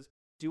classes,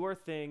 do our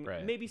thing,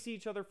 maybe see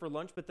each other for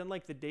lunch, but then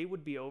like the day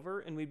would be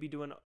over and we'd be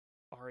doing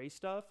RA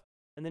stuff,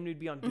 and then we'd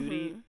be on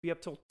duty, be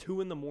up till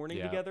 2 a.m.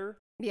 together,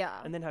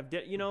 and then have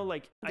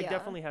like I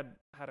definitely had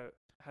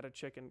a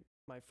chick in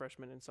my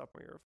freshman and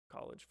sophomore year of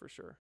college for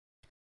sure.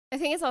 I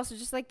think it's also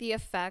just like the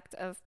effect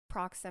of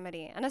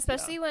proximity, and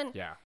especially when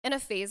in a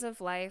phase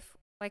of life,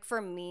 like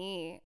for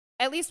me,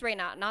 at least right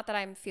now, not that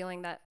I'm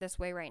feeling that this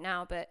way right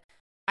now, but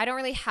I don't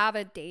really have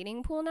a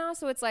dating pool now,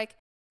 so it's like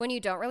when you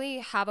don't really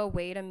have a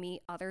way to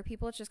meet other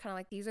people, it's just kind of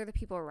like these are the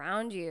people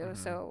around you.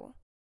 So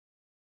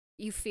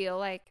you feel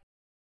like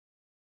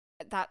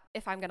that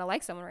if I'm going to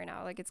like someone right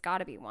now, like it's got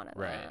to be one of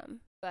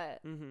them.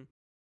 But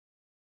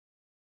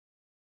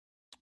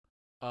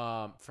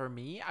for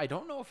me, I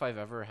don't know if I've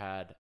ever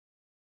had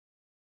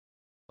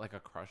like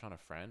a crush on a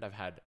friend. I've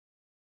had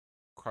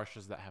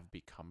crushes that have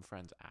become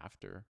friends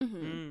after.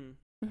 And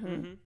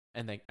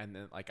then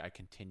like I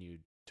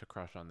continued to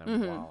crush on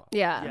them while we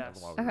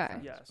were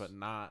friends, but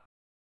not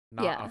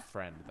a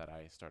friend that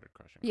I started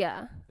crushing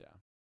on.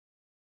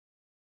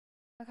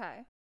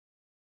 Okay.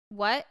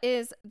 What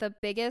is the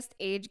biggest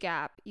age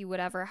gap you would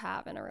ever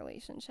have in a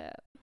relationship?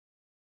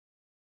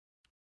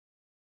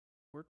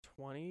 We're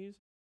 20s.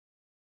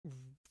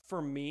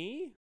 For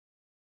me,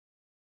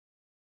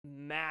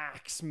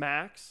 max,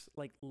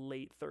 like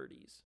late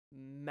 30s.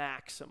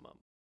 Maximum.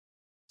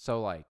 So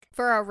like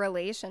for a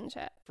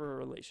relationship.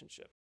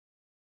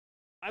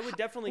 I would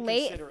definitely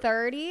late consider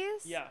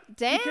 30s? Yeah.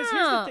 Damn.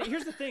 Because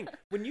here's the thing.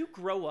 When you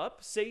grow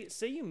up, say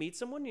you meet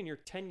someone and you're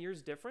 10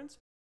 years difference,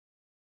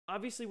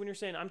 obviously when you're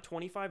saying I'm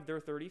 25, they're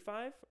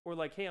 35, or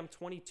like, hey, I'm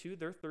 22,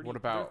 they're 30. What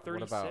about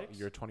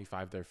you're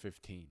 25, they're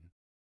 15?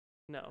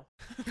 No.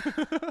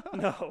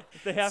 No.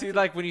 They have See, to.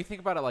 like when you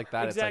think about it like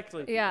that,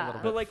 exactly. It's like a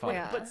little but bit like fun.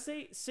 but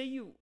say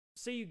you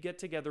get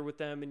together with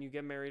them and you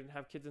get married and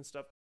have kids and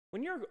stuff.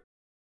 When you're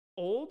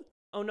old,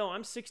 oh no,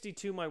 I'm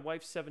 62, my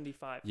wife's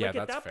 75. Yeah, like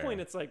at that's that point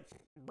fair. it's like,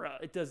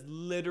 bruh, it does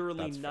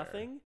literally That's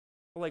nothing. fair.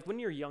 But like when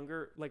you're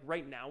younger, like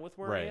right now with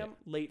where I am,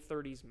 late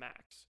 30s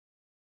max.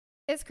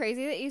 It's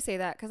crazy that you say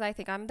that because I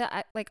think I'm the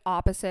like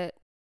opposite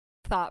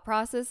thought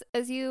process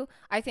as you.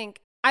 I think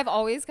I've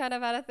always kind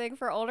of had a thing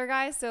for older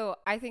guys, so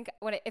I think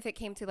if it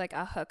came to like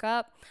a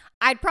hookup,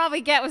 I'd probably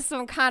get with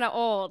some kind of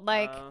old,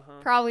 like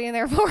probably in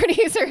their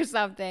 40s or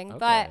something. Okay.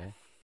 But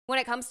when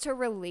it comes to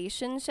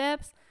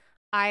relationships,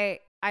 I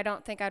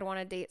don't think I'd want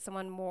to date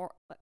someone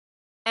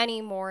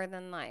any more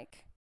than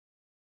like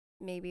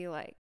maybe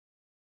like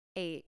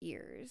 8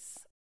 years.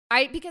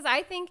 Because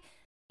I think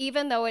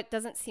even though it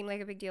doesn't seem like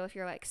a big deal if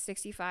you're like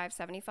 65,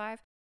 75,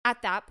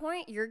 at that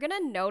point you're going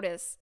to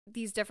notice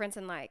these difference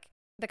in like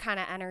the kind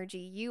of energy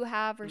you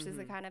have versus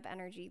the kind of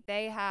energy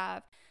they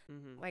have.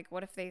 Like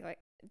what if they like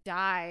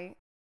die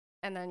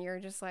and then you're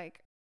just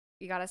like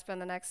you got to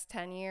spend the next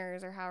 10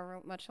 years or however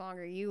much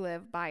longer you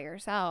live by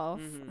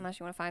yourself, unless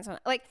you want to find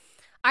someone. Like,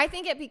 I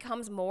think it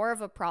becomes more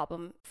of a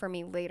problem for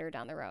me later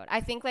down the road.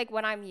 I think, like,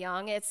 when I'm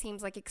young, it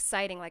seems, like,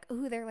 exciting. Like,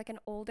 ooh, they're, like, an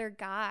older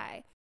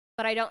guy.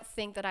 But I don't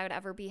think that I would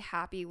ever be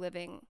happy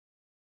living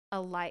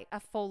a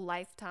full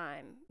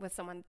lifetime with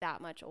someone that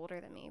much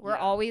older than me. We're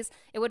always,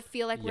 it would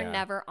feel like we're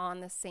never on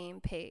the same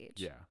page.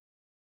 Yeah.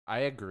 I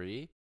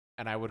agree.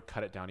 And I would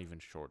cut it down even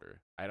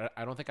shorter.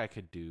 I don't think I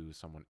could do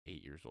someone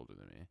 8 years older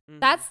than me.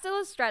 That's still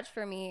a stretch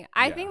for me.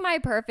 I think my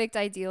perfect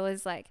ideal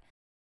is, like,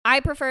 I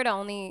prefer to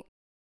only,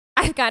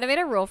 I've kind of made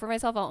a rule for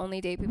myself. I'll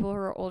only date people who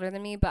are older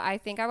than me, but I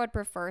think I would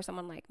prefer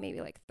someone like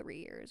maybe like 3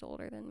 years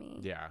older than me.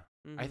 Yeah.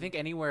 I think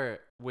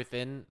anywhere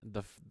within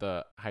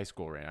the high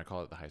school range. I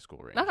call it the high school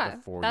range. Okay,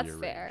 the 4-year that's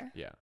range. fair.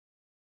 Yeah.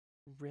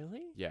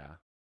 Really? Yeah.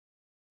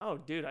 Oh,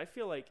 dude, I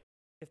feel like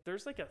if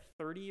there's like a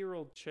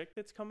 30-year-old chick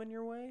that's coming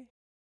your way,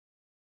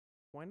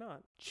 why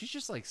not? She's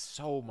just like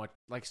so much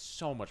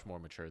more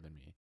mature than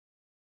me.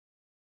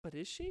 But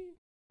is she?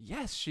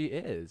 Yes, she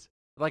is.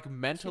 Like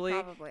mentally,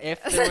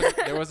 if is.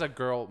 there was a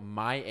girl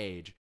my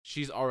age,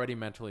 she's already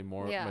mentally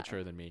more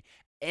mature than me.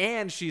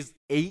 And she's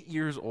 8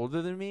 years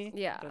older than me.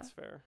 Yeah. That's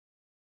fair.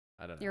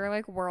 I don't know. You're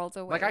like worlds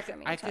away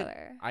from each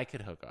other. I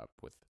could hook up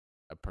with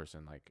a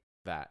person like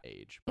that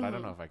age, but I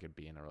don't know if I could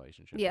be in a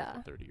relationship with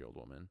a 30-year-old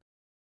woman.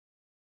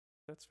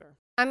 That's fair.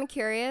 I'm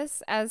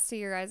curious as to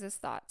your guys'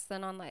 thoughts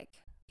then on like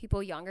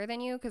people younger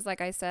than you, because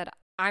like I said,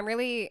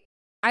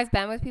 I've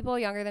been with people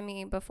younger than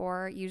me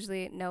before,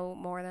 usually no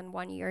more than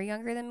 1 year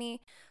younger than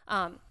me.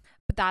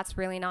 But that's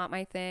really not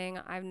my thing.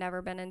 I've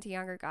never been into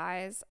younger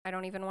guys. I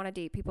don't even want to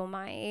date people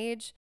my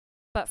age.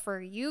 But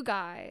for you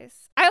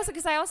guys, I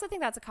also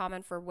think that's a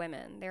common for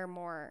women. They're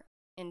more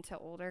into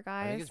older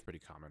guys. I think it's pretty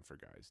common for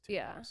guys too,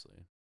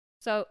 honestly.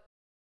 So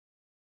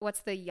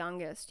what's the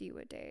youngest you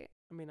would date?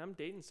 I mean, I'm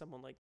dating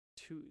someone like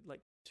 2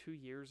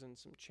 years and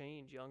some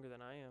change younger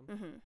than I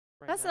am.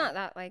 Right That's now. not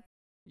that like.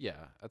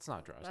 Yeah, that's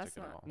not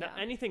drastic at all. Now,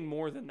 anything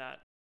more than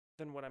that,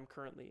 than what I'm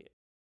currently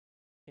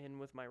in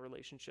with my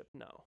relationship,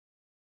 no.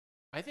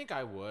 I think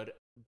I would,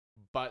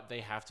 but they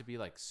have to be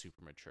like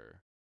super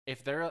mature.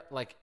 If they're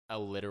like a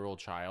literal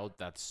child,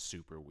 that's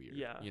super weird.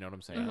 Yeah. You know what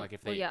I'm saying? Like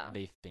if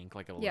they think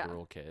like a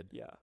literal kid,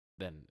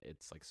 then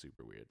it's like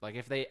super weird. Like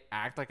if they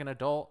act like an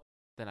adult,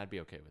 then I'd be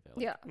okay with it.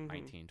 Like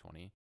 19,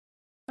 20.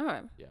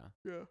 Okay. Yeah.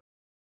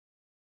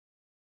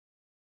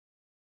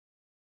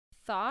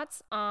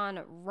 Thoughts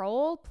on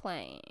role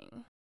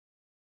playing?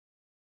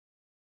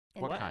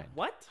 What kind?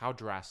 What? How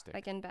drastic?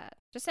 Like in bed.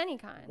 Just any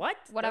kind. What?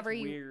 Whatever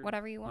That's you weird.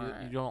 Whatever you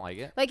want. You don't like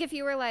it? Like if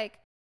you were like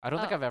I don't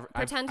think I've ever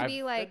pretend to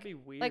be like that'd be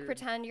weird. like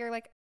pretend you're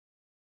like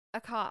a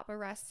cop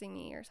arresting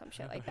me or some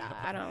shit like that.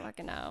 I don't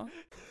fucking know.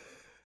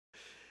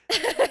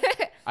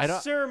 I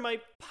don't. Sir, my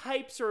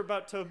pipes are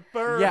about to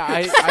burn. Yeah,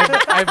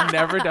 I've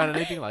never done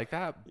anything like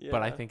that,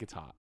 but I think it's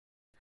hot.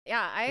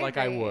 Yeah, I agree. Like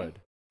I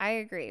would. I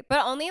agree,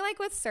 but only like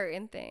with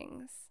certain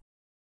things.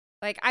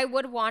 Like I've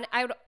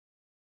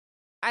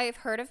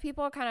heard of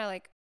people kind of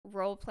like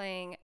role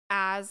playing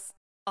as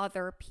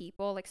other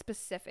people, like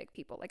specific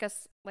people, like a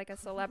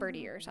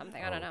celebrity or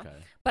something. I don't know.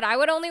 But I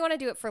would only want to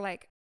do it for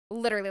like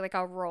literally like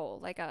a role,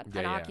 like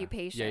an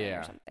occupation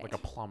or something. Like a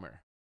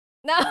plumber.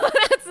 No,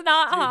 that's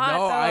not hot.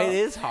 No, though. it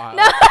is hot.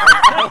 No.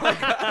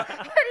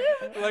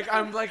 Like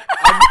I'm like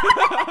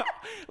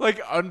like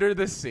under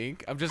the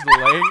sink. I'm just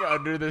laying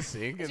under the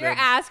sink. Is and your then,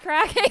 ass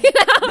crack hanging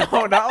out?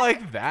 No, not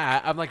like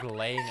that. I'm like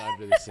laying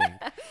under the sink,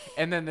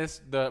 and then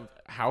the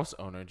house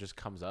owner just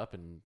comes up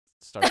and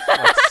starts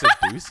like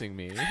seducing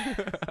me.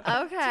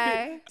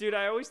 Okay. Dude,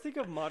 I always think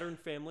of Modern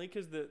Family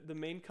because the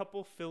main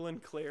couple, Phil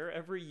and Claire,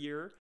 every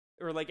year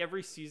or like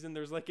every season,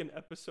 there's like an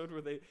episode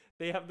where they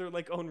have their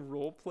like own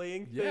role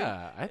playing thing.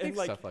 Yeah, I think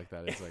stuff like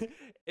that is like.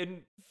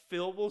 And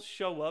Phil will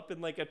show up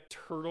in like a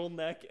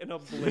turtleneck and a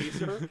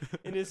blazer,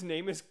 and his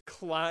name is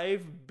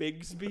Clive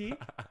Bigsby.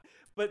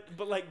 But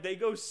like they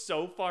go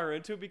so far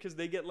into it because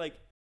they get like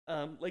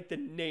the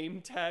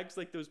name tags,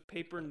 like those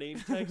paper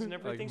name tags and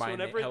everything. Like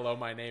so hello,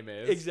 my name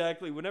is.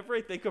 Exactly. Whenever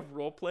I think of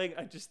role playing,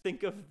 I just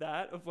think of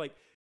that, of like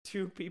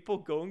two people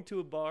going to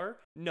a bar,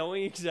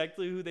 knowing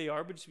exactly who they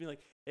are, but just being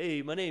like,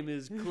 hey, my name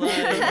is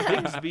Clive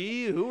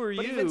Bigsby. Who are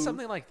But you? even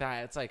something like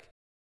that, it's like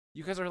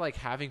you guys are like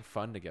having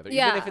fun together.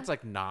 Yeah. Even if it's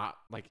like not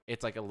like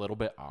it's like a little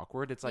bit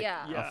awkward, it's like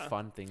a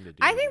fun thing to do.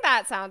 I think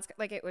that sounds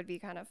like it would be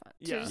kind of fun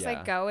to just Yeah.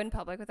 like go in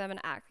public with them and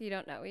act you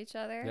don't know each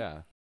other.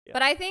 Yeah.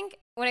 But I think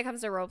when it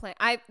comes to role playing,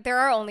 there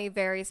are only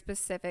very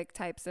specific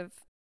types of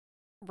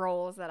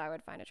roles that I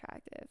would find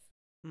attractive.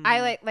 Mhm.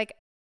 I like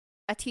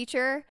a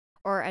teacher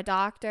or a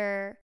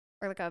doctor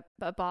or like a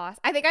boss.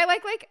 I think I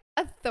like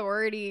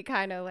authority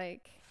kind of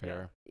like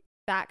Fair.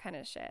 that kind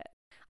of shit.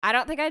 I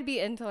don't think I'd be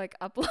into like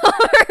a plumber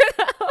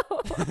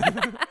though.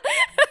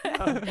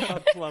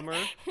 a plumber.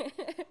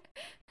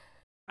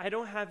 I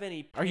don't have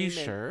any payment. Are you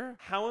sure?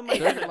 How am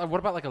I? What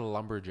about like a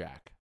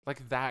lumberjack?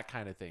 Like that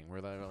kind of thing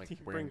where they're like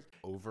wearing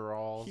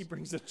overalls. He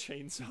brings a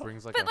chainsaw. He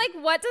brings like But like,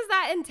 what does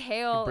that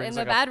entail in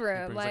the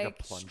bedroom? Like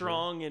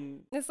strong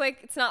and it's like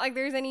it's not like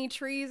there's any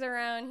trees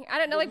around here. I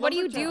don't know. Well, like, what do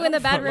you do in the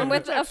bedroom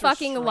with a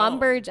fucking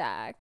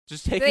lumberjack?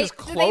 Just take his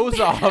clothes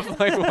off.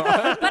 Like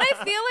what? But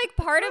I feel like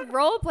part of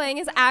role playing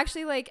is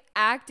actually like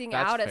acting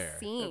out a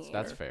scene.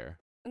 That's fair.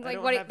 It's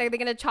like, what are they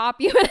gonna chop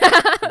you in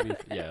half?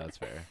 Yeah, that's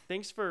fair.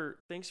 Thanks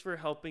for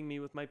helping me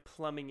with my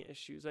plumbing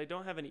issues. I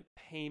don't have any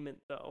payment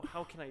though.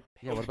 How can I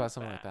pay? Yeah, what about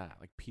something like that?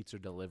 Like pizza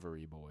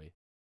delivery boy.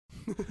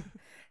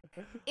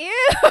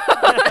 Ew.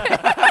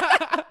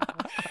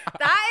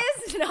 That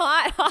is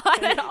not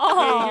hot at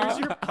all. Hey, here's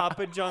your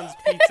Papa John's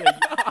pizza.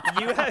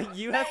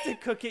 You have to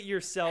cook it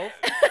yourself,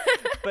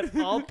 but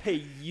I'll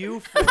pay you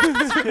for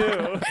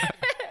it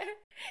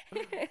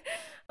too.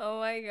 Oh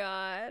my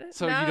god.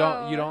 So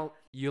no.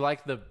 you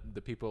like the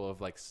people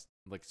of like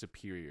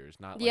superiors,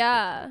 not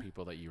like the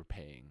people that you're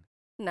paying.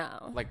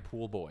 No. Like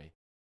pool boy.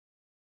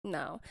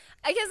 No.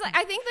 I guess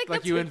I think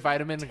like you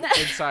invite him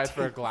inside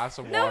for a glass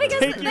of water. No, because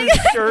take your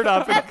shirt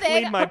off and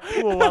clean my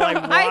pool while I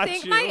watch I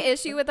think you. my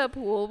issue with a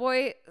pool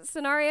boy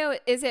scenario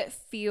is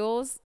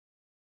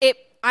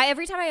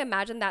every time I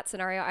imagine that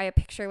scenario, I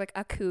picture like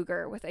a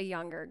cougar with a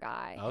younger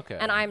guy. Okay.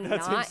 And I'm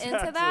That's not exactly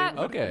into that.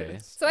 Okay.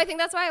 So I think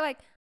that's why I like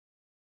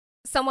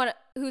someone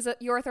who's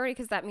your authority,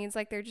 because that means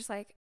like they're just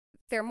like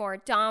they're more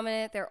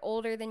dominant, they're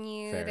older than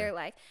you, Fair. they're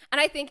like, and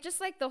I think just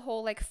like the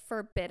whole like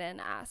forbidden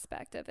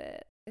aspect of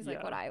it is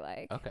like what I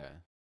like. Okay.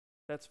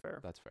 That's fair.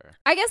 That's fair.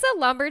 I guess a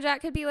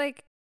lumberjack could be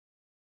like,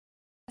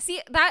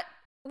 see, that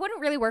wouldn't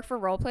really work for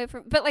roleplay,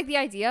 but like the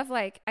idea of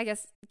like, I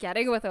guess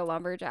getting with a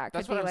lumberjack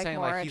That's could what be I'm like saying.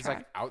 more Like he's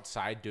like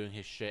outside doing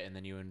his shit, and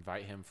then you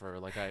invite him for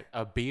like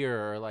a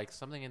beer or like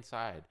something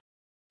inside,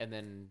 and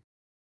then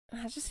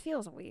that just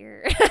feels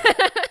weird.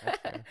 That's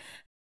fair.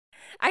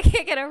 I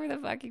can't get over the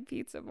fucking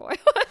pizza boy.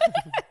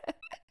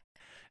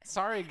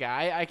 Sorry,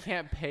 guy, I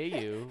can't pay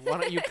you. Why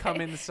don't you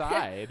come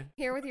inside?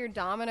 Here with your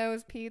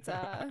Domino's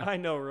pizza. I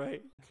know,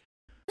 right?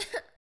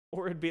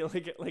 Or it'd be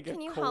like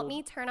Can you cold... help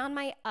me turn on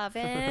my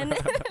oven?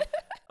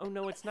 Oh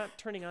no, it's not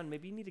turning on.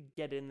 Maybe you need to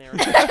get in there.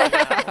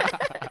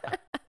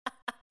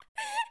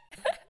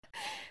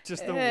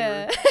 Just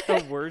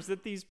the words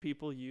that these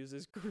people use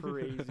is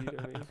crazy to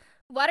me.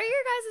 What are your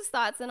guys'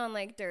 thoughts on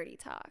like dirty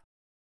talk?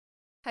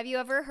 Have you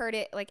ever heard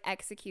it like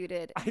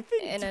executed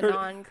in a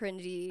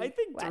non-cringy I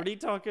think way? dirty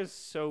talk is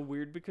so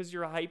weird because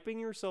you're hyping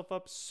yourself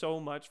up so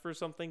much for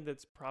something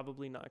that's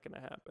probably not going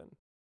to happen.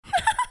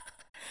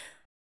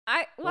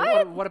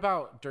 What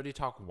about dirty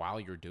talk while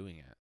you're doing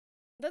it?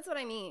 That's what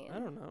I mean. I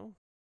don't know.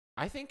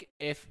 I think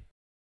if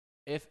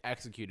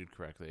executed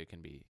correctly, it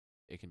can be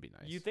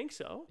nice. You think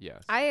so?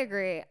 Yes. I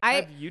agree.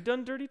 Have you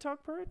done dirty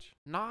talk, Purge?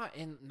 Not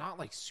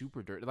like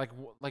super dirty. Like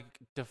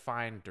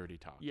define dirty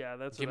talk. Yeah,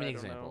 that's Give what me I an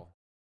don't example. know.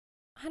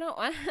 I don't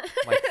want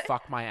Like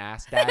fuck my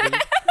ass, daddy.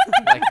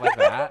 like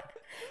that.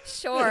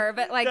 Sure,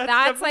 but like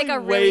that's like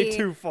a way really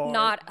too far.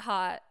 not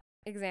hot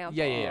example.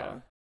 Yeah.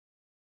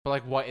 But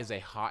like, what is a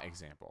hot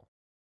example?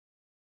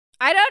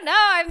 I don't know.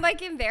 I'm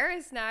like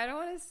embarrassed now. I don't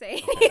want to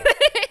say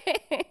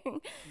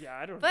anything. Yeah,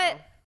 I don't But-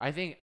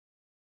 know.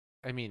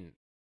 I mean,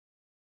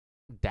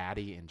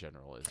 daddy in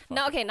general is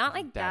No, okay, not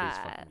like daddy's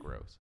that. fucking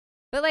gross.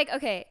 But like,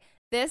 okay,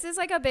 this is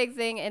like a big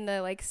thing in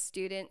the like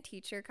student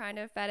teacher kind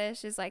of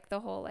fetish is like the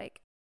whole like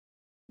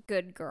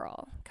good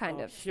girl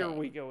kind of Here thing.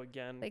 we go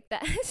again. Like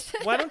that.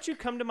 Why don't you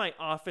come to my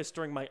office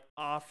during my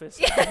office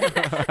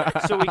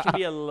hours so we can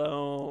be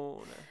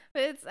alone?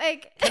 But it's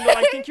like Kendall,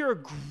 I think you're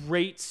a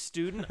great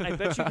student. I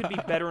bet you could be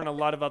better in a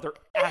lot of other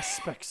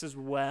aspects as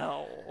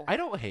well. I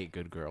don't hate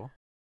good girl.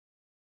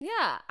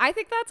 yeah, I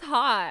think that's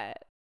hot.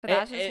 But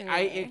that's just me.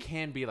 It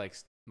can be like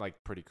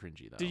pretty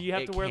cringy though. Do you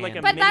have It to wear like a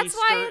can But mini that's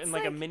why skirt it's and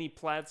like a like- mini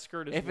plaid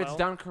skirt as if well? it's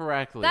done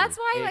correctly. That's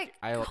why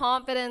I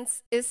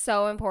confidence is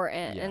so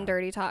important in Yeah.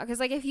 dirty talk.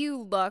 Because like if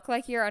you look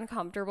like you're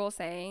uncomfortable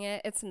saying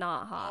it, it's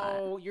not hot.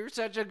 Oh, you're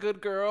such a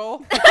good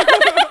girl.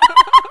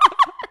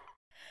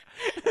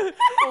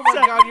 Oh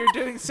my god, you're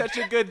doing such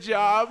a good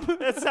job.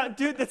 That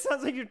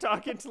sounds like you're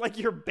talking to like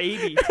your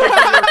baby taking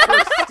your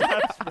first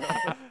steps,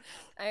 bro.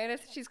 I mean,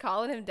 if she's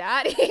calling him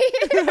daddy.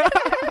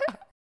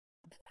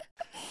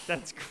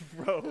 That's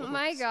gross. Oh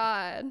my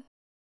god.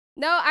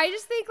 No, I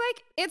just think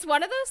like it's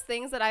one of those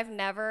things that I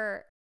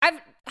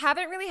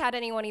haven't really had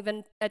anyone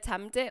even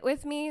attempt it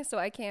with me, so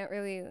I can't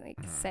really like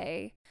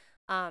say.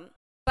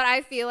 But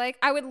I feel like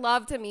I would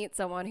love to meet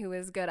someone who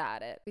is good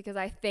at it because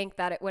I think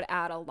that it would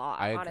add a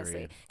lot, I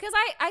honestly. agree. Because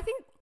I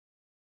think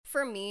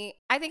for me,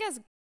 I think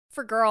as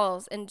for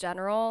girls in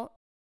general,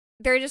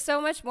 they're just so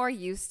much more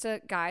used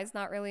to guys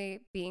not really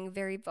being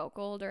very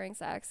vocal during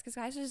sex because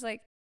guys are just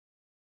like,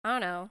 I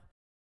don't know.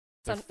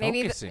 They're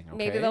maybe focusing,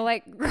 maybe okay? they'll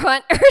like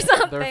grunt or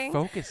something. They're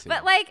focusing.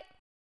 But like,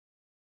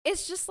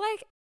 it's just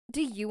like,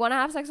 do you want to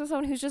have sex with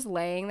someone who's just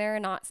laying there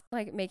and not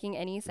like making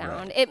any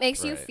sound? Right, It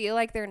makes you right. feel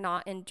like they're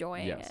not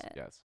enjoying it.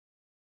 Yes.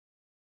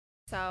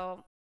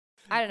 So,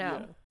 I don't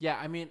know. Yeah,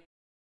 I mean,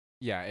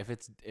 yeah, if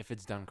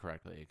it's done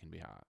correctly, it can be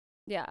hot.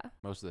 Yeah.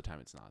 Most of the time,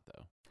 it's not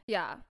though.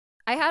 Yeah.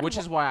 Which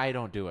is why I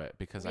don't do it,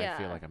 because I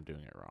feel Yeah. like I'm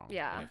doing it wrong.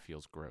 Yeah. And it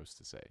feels gross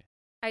to say.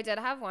 I did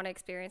have one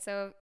experience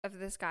of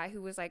this guy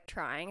who was like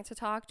trying to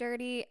talk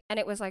dirty, and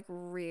it was like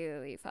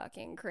really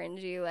fucking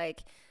cringy,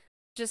 like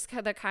just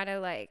the kind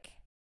of like,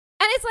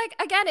 and it's like,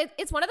 again,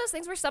 it's one of those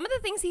things where some of the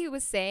things he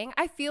was saying,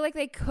 I feel like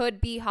they could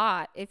be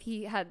hot if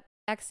he had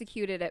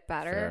executed it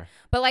better. Fair.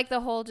 But like the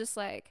whole just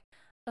like,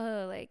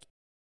 oh, like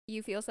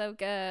you feel so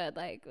good,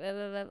 like blah,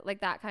 blah, blah, like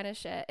that kind of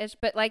shit.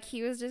 But like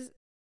he was just,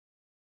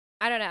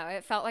 I don't know,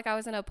 it felt like I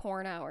was in a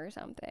porno or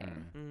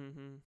something.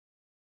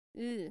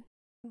 Mm-hmm. Ugh.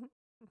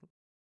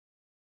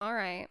 All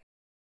right.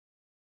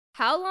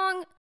 How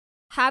long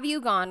have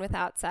you gone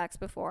without sex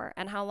before,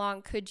 and how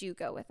long could you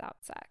go without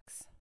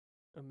sex?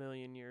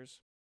 1,000,000 years.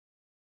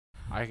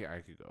 I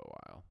could go a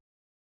while.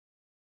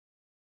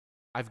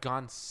 I've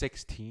gone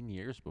 16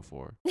 years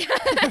before.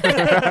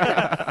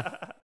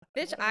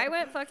 Bitch, I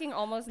went fucking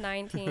almost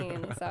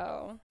 19,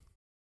 so.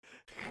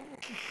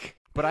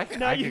 But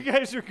Now you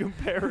guys are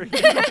comparing.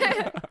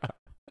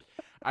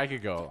 I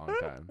could go a long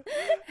time.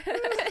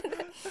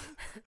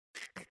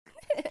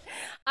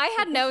 I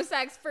had no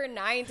sex for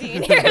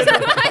 19 years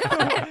of my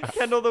life.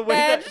 Kendall, the way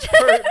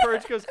that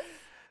Purge goes,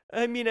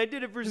 I mean, I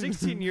did it for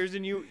 16 years,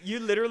 and you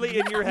literally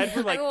in your head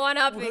were like,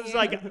 one-upping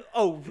like, you.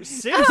 oh,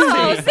 60?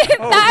 Oh,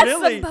 that's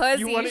really? some pussy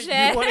You want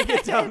shit. to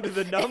get down to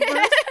the numbers?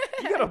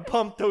 You got to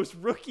pump those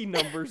rookie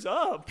numbers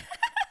up.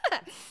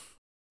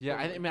 Yeah, Oh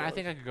I my mean, I gosh.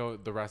 think I could go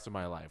the rest of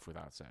my life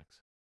without sex.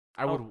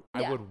 I Oh,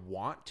 would yeah.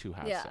 want to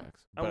have Yeah.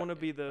 sex. I but want to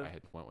be the I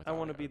had went I without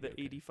want to it, be I'd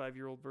the okay.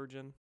 85-year-old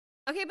virgin.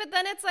 Okay, but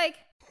then it's like,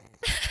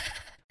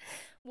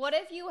 what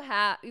if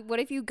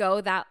you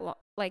go that long,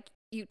 like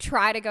you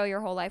try to go your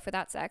whole life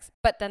without sex,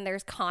 but then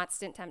there's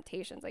constant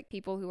temptations, like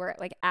people who are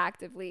like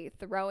actively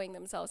throwing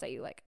themselves at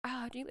you, like,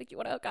 oh, do you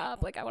want to hook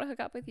up? Like, I want to hook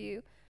up with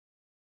you.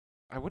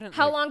 I wouldn't.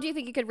 How like, long do you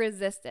think you could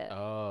resist it?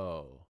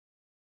 Oh,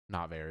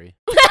 not very.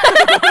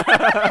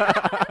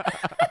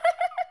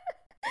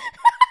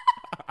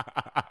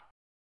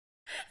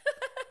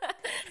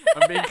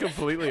 I'm being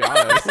completely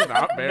honest.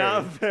 Not very.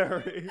 Not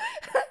very.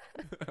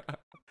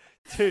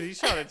 Dude, he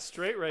shot it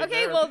straight right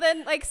Okay, there. well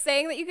then, like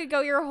saying that you could go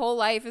your whole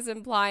life is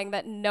implying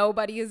that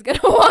nobody is gonna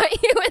want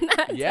you in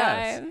that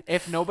Yes. time.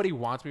 If nobody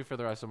wants me for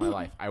the rest of my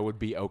life, I would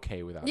be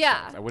okay without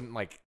Yeah. sex. I wouldn't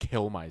like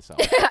kill myself.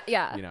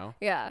 Yeah. You know?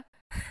 Yeah.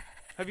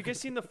 Have you guys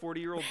seen the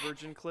 40-year-old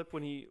virgin clip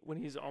when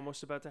he's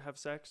almost about to have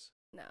sex?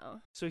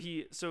 No. So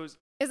Is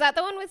that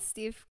the one with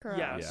Steve Carell?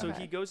 yeah, Yeah. so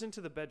Okay. he goes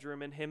into the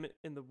bedroom and him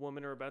and the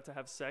woman are about to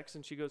have sex,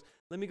 and she goes,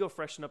 "Let me go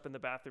freshen up in the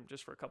bathroom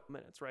just for a couple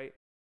minutes," right?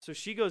 So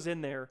she goes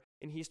in there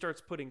and he starts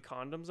putting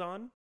condoms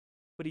on,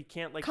 but he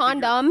can't like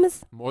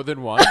Condoms. More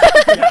than one?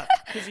 Yeah,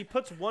 because he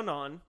puts one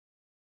on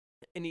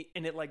and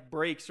it like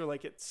breaks or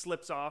like it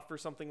slips off or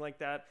something like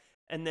that.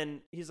 And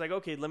then he's like,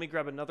 okay, let me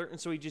grab another. And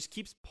so he just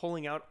keeps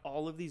pulling out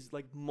all of these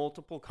like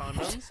multiple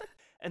condoms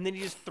and then he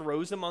just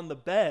throws them on the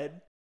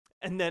bed.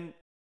 And then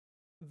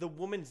the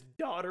woman's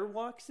daughter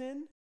walks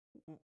in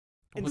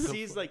and What the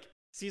sees fuck?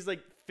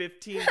 like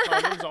 15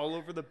 condoms all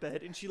over the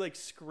bed, and she like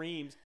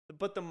screams.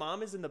 But the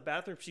mom is in the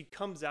bathroom. She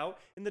comes out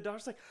and the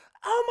daughter's like,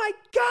 "Oh my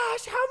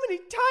gosh, how many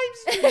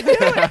times did you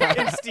do it?"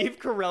 And Steve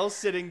Carell's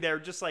sitting there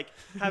just like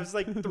has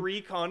like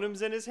 3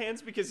 condoms in his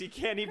hands because he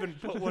can't even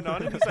put one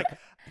on, and he's like,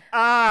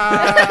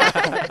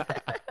 "Ah."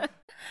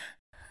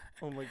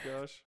 Oh my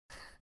gosh.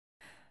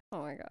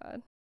 Oh my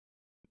god.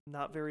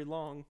 Not very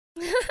long.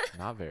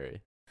 Not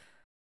very.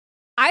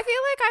 I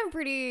feel like I'm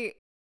pretty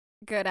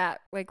good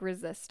at like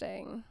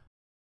resisting.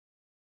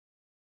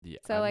 Yeah.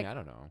 So, I like- mean, I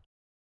don't know.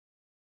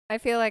 I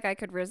feel like I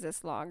could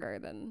resist longer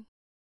than.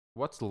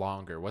 What's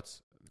longer?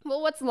 What's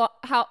Well, what's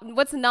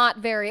not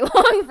very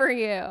long for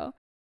you?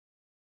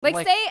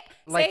 Like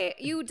say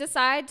you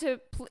decide to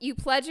you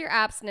pledge your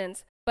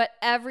abstinence, but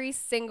every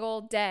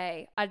single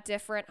day a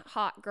different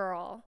hot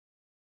girl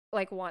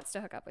like wants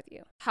to hook up with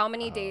you. How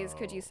many days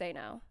could you Oh. say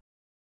no?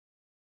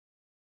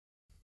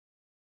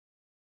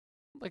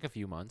 like a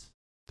few months?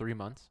 3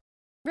 months?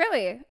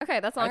 Really? Okay,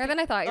 that's longer than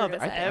I thought you were Of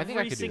gonna say. I think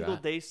I every could do single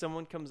that. day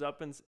someone comes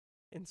up and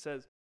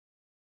says,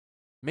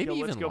 Maybe "Yo,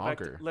 let's even go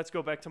longer. let's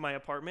go back to my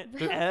apartment."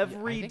 Dude,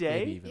 Every I think day?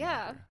 maybe even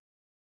Yeah. longer.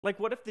 Like,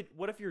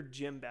 what if your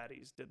gym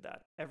baddies did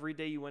that? Every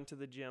day you went to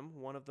the gym,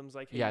 one of them's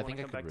like, "Hey, Yeah, you I wanna think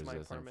I come back could to my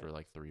resist them apartment?" for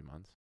like 3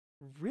 months.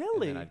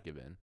 Really? And then I'd give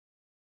in.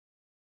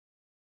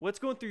 What's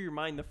going through your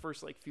mind the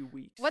first like few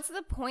weeks? What's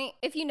the point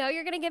if you know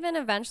you're gonna give in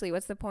eventually?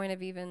 What's the point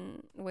of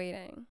even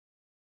waiting?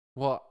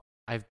 Well,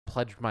 I've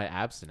pledged my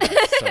abstinence,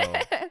 so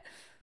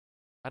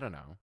I don't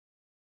know.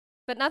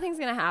 But nothing's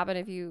gonna happen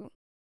if you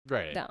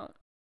Right. don't.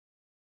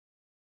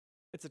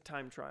 It's a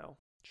time trial.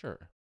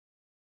 Sure.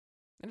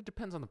 And it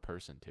depends on the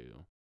person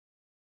too.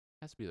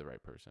 It has to be the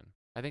right person.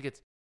 I think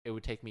it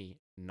would take me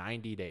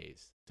 90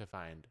 days to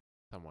find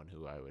someone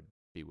who I would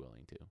be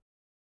willing to.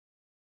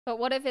 But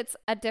what if it's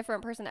a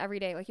different person every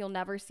day? Like you'll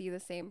never see the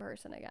same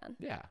person again.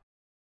 Yeah.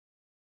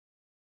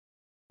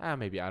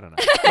 Maybe, I don't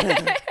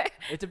know.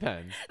 It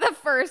depends. The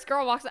first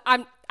girl walks in,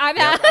 I'm Yep,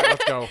 out.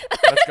 let's go.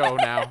 Let's go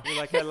now. You're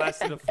like, I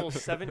lasted a full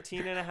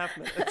 17 and a half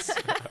minutes.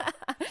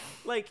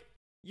 Like,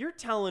 you're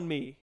telling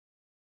me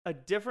a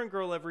different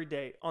girl every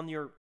day on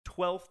your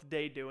 12th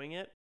day doing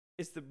it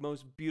is the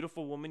most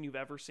beautiful woman you've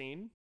ever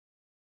seen?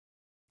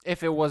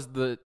 If it was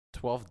the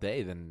 12th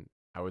day, then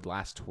I would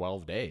last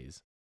 12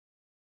 days.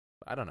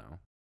 I don't know.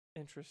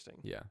 Interesting.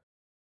 Yeah.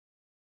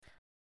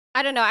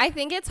 I don't know. I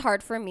think it's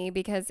hard for me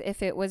because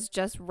if it was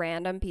just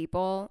random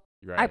people,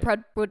 Right.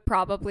 would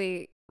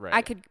probably, Right.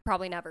 I could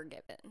probably never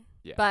give in.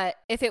 Yeah. But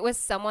if it was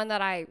someone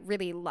that I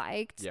really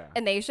liked Yeah.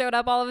 and they showed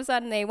up all of a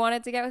sudden, they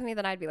wanted to get with me,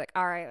 then I'd be like,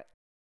 all right,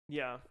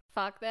 Yeah.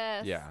 fuck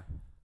this. Yeah.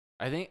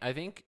 I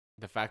think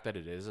the fact that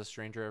it is a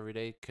stranger every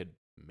day could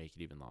make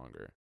it even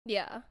longer.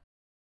 Yeah.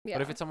 Yeah.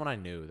 But if it's someone I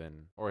knew,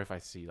 then, or if I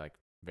see like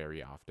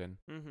very often.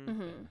 Mm-hmm.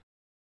 Mm-hmm.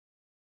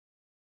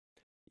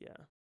 Yeah.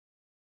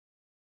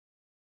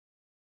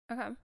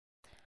 Okay.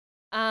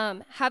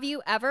 Have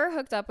you ever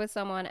hooked up with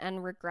someone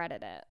and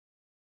regretted it?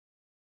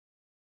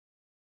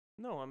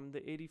 No, I'm the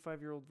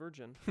 85-year-old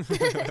virgin.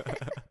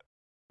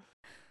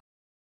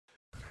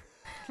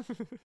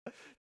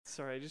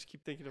 Sorry, I just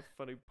keep thinking of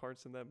funny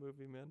parts in that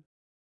movie, man.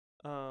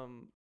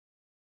 No,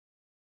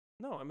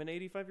 I'm an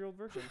 85-year-old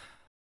virgin.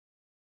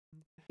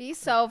 Be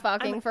so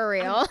fucking for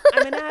real.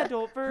 I'm an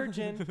adult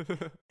virgin.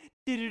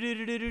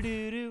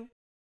 Do-do-do-do-do-do-do.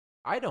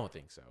 I don't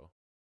think so.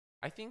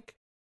 I think,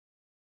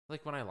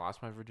 like, when I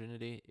lost my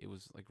virginity, it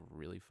was, like,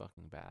 really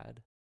fucking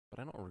bad. But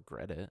I don't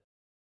regret it. It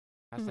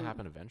has to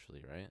happen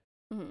eventually, right?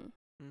 Mm-hmm.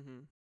 Mm-hmm.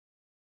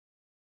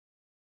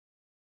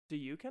 Do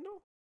you,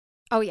 Kendall?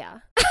 Oh, yeah.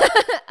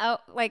 Oh,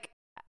 like,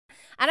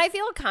 and I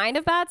feel kind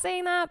of bad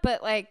saying that,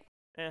 but, like,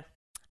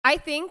 I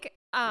think,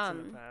 It's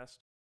in the past.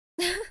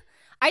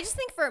 I just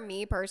think for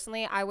me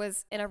personally, I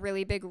was in a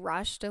really big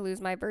rush to lose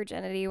my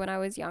virginity when I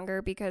was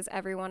younger because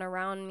everyone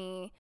around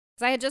me,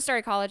 because I had just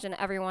started college and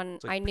everyone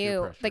It's like I peer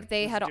knew, pressure. like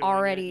they Just had doing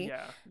already it.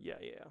 Yeah.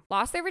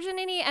 lost their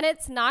virginity. And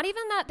it's not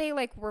even that they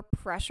like were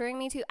pressuring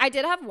me to. I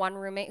did have one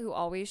roommate who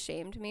always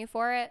shamed me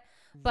for it.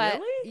 But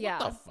really? yeah,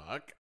 What the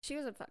fuck? she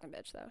was a fucking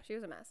bitch though. She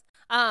was a mess.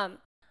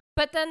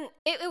 But then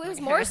it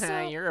was more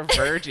so. You're a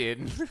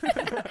virgin.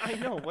 I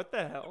know. What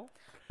the hell?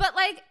 But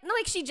like, no,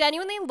 like she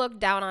genuinely looked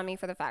down on me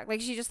for the fact.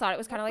 Like she just thought it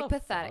was kind of like What the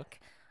pathetic.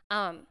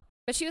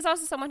 But she was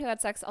also someone who had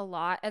sex a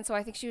lot, and so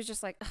I think she was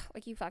just like, "Ugh,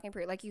 like you fucking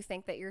prude, like you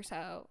think that you're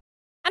so.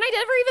 And I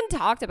never even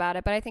talked about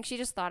it, but I think she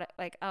just thought it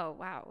like, oh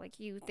wow, like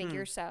you think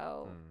you're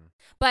so.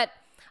 But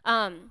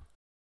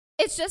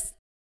it's just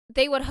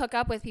they would hook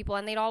up with people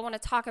and they'd all want to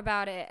talk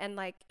about it and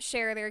like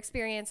share their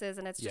experiences,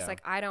 and it's just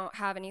like I don't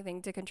have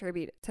anything to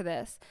contribute to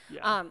this.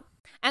 Yeah.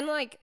 And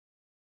like,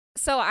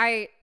 so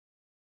I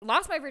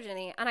lost my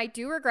virginity and I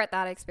do regret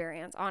that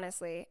experience,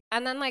 honestly.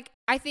 And then like,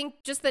 I think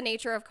just the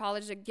nature of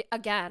college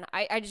again,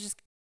 I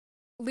just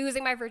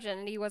losing my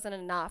virginity wasn't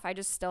enough. I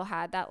just still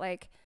had that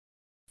like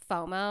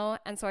FOMO.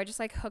 And so I just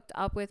like hooked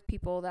up with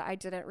people that I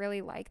didn't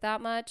really like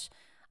that much.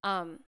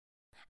 And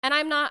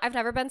I've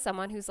never been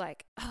someone who's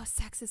like, oh,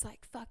 sex is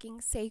like fucking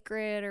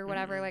sacred or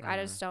whatever. Like,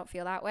 I just don't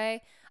feel that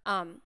way.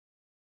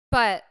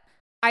 But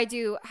I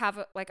do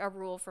have like a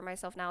rule for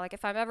myself now. Like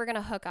if I'm ever going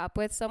to hook up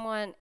with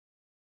someone,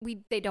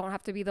 they don't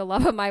have to be the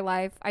love of my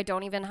life. I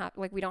don't even have,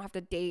 like, we don't have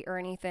to date or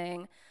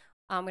anything.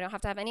 We don't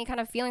have to have any kind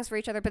of feelings for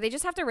each other, but they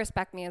just have to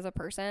respect me as a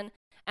person.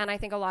 And I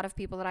think a lot of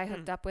people that I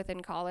hooked up with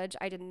in college,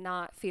 I did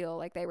not feel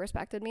like they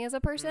respected me as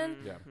a person.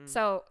 Yeah.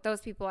 So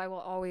those people I will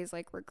always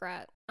like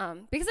regret.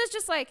 Because it's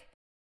just like,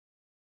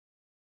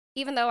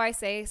 even though I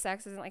say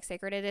sex isn't like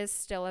sacred, it is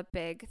still a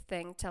big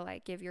thing to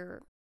like give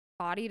your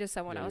body to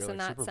someone else in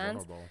that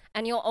sense. Vulnerable.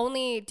 And you'll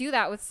only do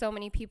that with so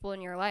many people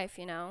in your life,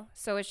 you know?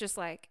 So it's just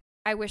like,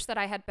 I wish that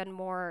I had been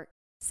more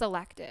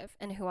selective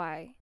in who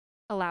I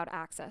allowed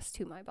access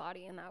to my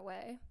body in that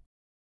way.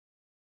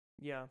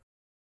 Yeah.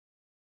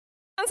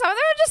 And so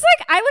they're just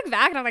like, I look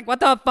back and I'm like, what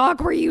the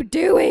fuck were you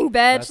doing, bitch?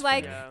 That's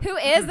like, who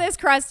is this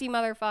crusty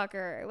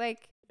motherfucker?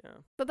 Like,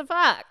 what the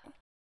fuck?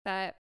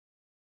 But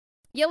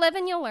you live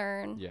and you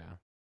learn. Yeah.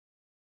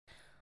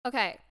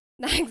 Okay,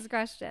 next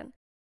question.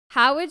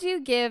 How would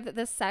you give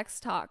the sex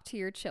talk to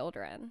your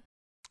children?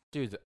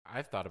 Dude,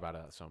 I've thought about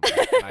it so much,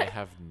 and I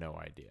have no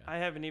idea. I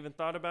haven't even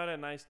thought about it,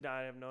 and I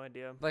have no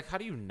idea. Like, how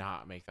do you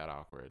not make that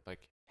awkward?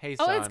 Like, hey,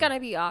 son. Oh, it's going to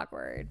be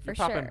awkward, for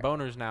sure. You're popping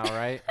boners now,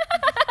 right?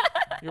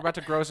 You're about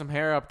to grow some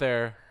hair up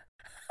there.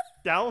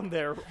 Down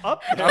there.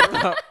 Up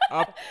there.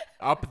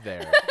 Up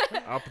there.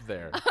 Up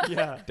there.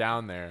 Yeah.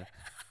 Down there.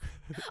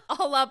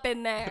 All up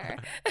in there.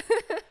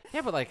 Yeah,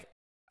 but, like,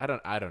 I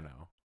don't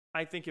know.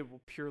 I think it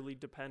will purely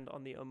depend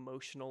on the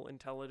emotional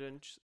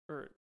intelligence,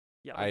 or...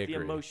 Yeah, like the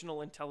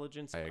emotional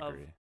intelligence of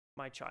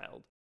my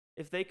child.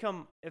 If they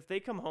come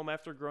home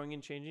after growing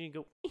and changing and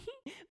go,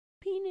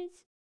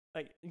 penis.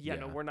 Like,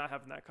 no, we're not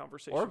having that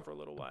conversation for a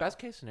little while. Best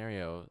case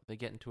scenario, they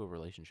get into a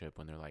relationship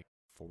when they're like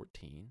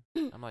 14.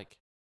 I'm like,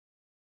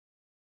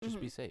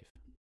 just be safe.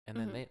 And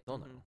then they'll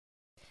know.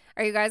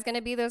 Are you guys going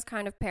to be those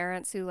kind of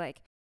parents who, like,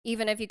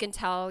 even if you can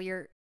tell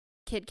your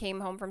kid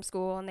came home from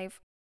school and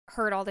they've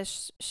heard all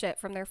this shit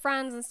from their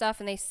friends and stuff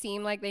and they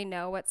seem like they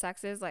know what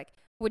sex is, like,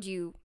 would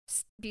you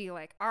be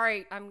like, all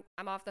right, I'm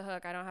off the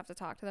hook, I don't have to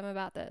talk to them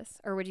about this?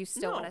 Or would you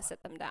still want to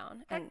sit them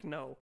down? Heck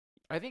no.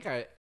 I think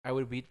I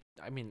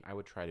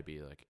would try to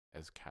be like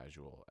as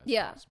casual as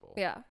possible.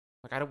 Yeah.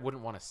 Like I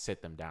wouldn't want to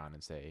sit them down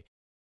and say,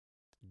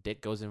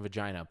 dick goes in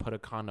vagina, put a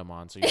condom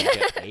on so you don't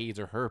get AIDS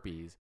or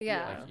herpes.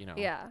 Yeah. Like, you know.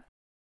 Yeah.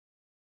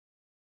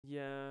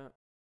 Yeah.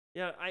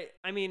 Yeah.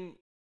 I mean,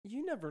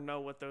 you never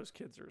know what those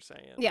kids are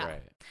saying. Yeah.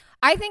 Right.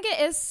 I think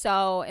it is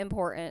so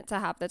important to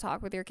have the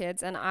talk with your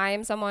kids. And I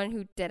am someone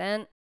who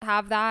didn't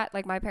have that.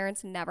 Like my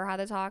parents never had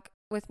the talk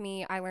with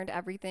me. I learned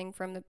everything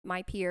from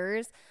my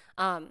peers.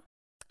 And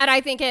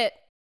I think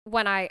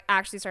when I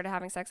actually started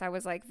having sex, I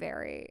was like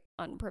very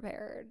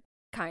unprepared,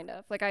 kind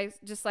of. Like I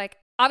just like,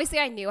 obviously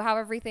I knew how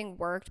everything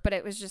worked, but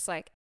it was just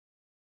like,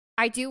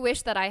 I do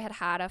wish that I had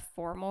had a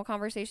formal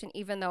conversation,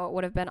 even though it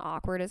would have been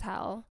awkward as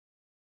hell.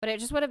 But it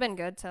just would have been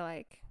good to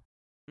like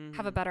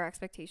have a better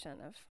expectation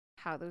of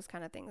how those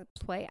kind of things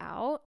play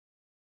out.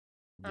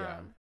 Yeah.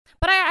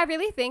 But I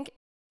really think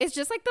it's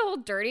just like the whole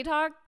dirty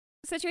talk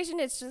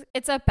situation.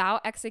 It's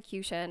about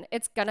execution.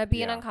 It's gonna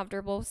be an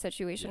uncomfortable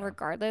situation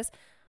regardless.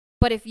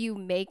 But if you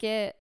make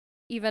it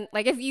even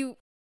like if you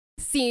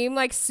seem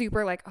like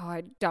super like, oh,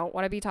 I don't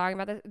want to be talking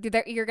about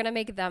this, you're gonna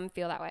make them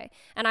feel that way.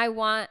 And I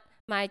want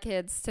my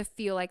kids to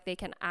feel like they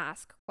can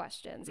ask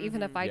questions,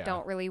 even if I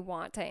don't really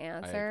want to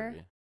answer. I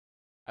agree.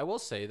 I will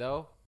say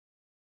though,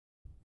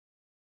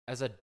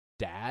 as a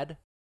dad,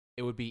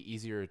 it would be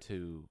easier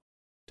to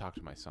talk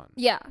to my son.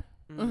 Yeah.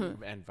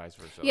 Mm-hmm. And vice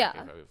versa. Yeah.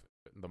 Like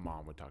if the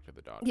mom would talk to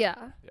the daughter.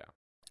 Yeah. Yeah.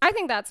 I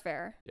think that's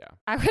fair. Yeah.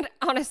 I would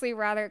honestly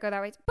rather go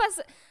that way. But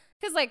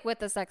because like with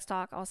the sex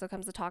talk also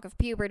comes the talk of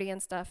puberty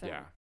and stuff. And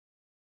yeah.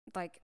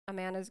 Like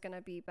Amanda's going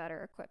to be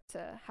better equipped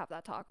to have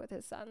that talk with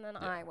his son than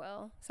I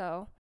will.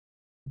 So.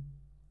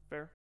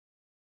 Fair.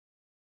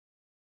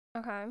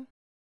 Okay.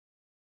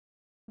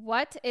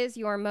 What is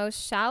your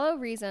most shallow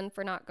reason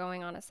for not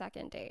going on a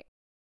second date?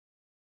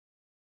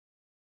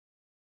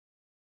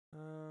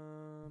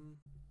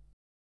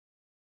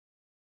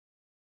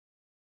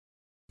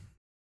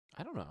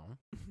 I don't know.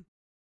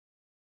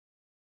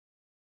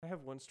 I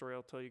have one story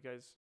I'll tell you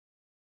guys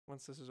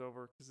once this is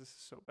over because this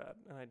is so bad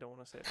and I don't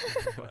want to say it.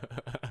 But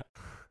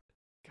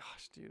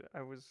gosh, dude,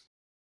 that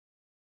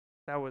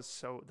was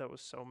so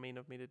mean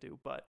of me to do.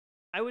 But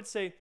I would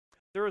say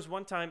there was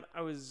one time I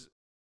was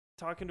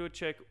talking to a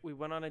chick. We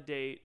went on a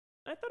date.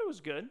 I thought it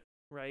was good,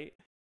 right?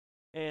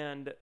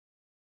 And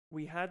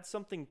we had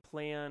something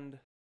planned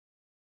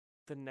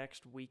the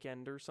next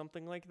weekend or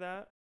something like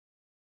that.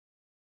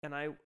 And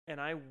I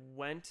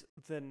went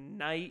the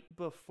night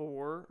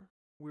before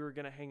we were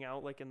going to hang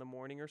out, like in the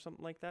morning or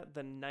something like that.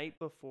 The night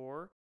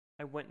before,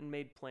 I went and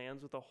made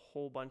plans with a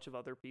whole bunch of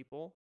other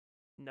people,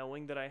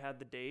 knowing that I had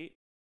the date,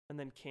 and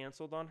then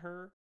canceled on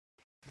her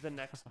the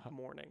next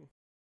morning.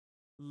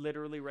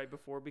 Literally right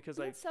before, because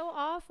That's so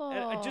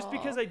awful. Just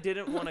because I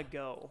didn't want to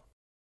go.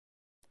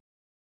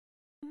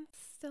 It's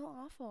still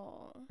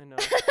awful. I know.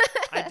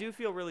 I do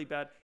feel really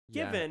bad.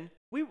 Given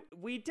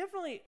we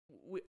definitely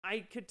I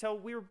could tell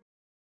we were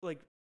like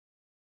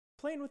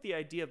playing with the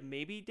idea of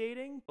maybe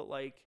dating, but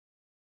like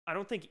I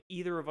don't think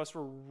either of us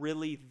were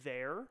really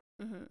there.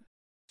 Mm-hmm.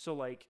 So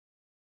like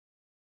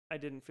I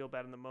didn't feel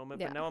bad in the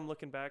moment, but now I'm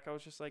looking back, I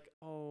was just like,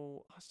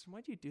 oh, Austin,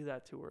 why'd you do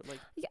that to her? Like,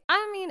 yeah,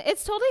 I mean,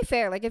 it's totally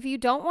fair. Like if you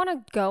don't want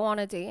to go on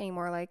a date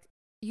anymore, like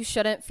you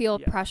shouldn't feel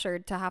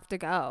pressured to have to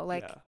go.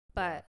 Like,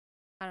 but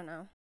I don't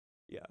know.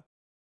 Yeah.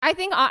 I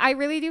think I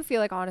really do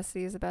feel like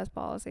honesty is the best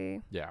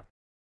policy. Yeah.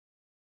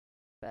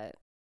 But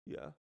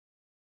yeah.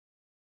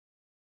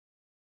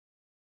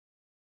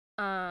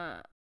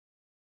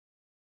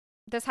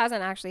 This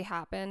hasn't actually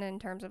happened in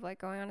terms of like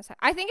going on a side.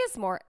 I think it's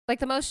more like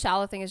the most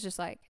shallow thing is just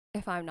like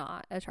if I'm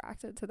not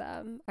attracted to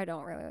them, I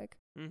don't really like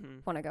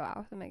want to go out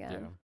with them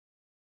again.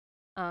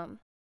 Yeah.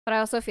 But I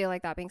also feel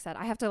like that being said,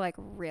 I have to like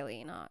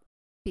really not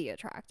be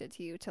attracted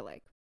to you to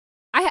like.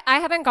 I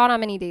haven't gone on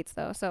many dates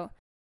though, so.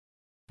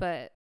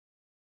 But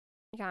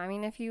yeah, I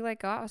mean, if you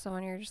like go out with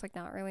someone, you're just like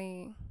not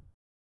really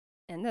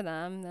into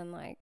them, then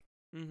like.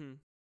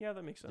 Yeah,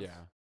 that makes sense. Yeah.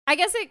 I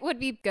guess it would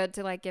be good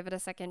to like give it a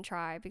second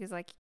try because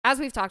like as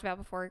we've talked about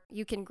before,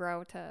 you can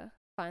grow to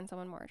find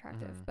someone more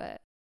attractive.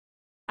 But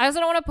I also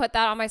don't want to put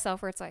that on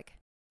myself where it's like,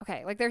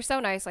 okay, like they're so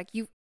nice, like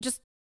you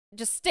just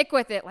stick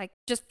with it, like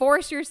just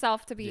force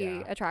yourself to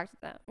be attracted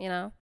to them, you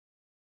know?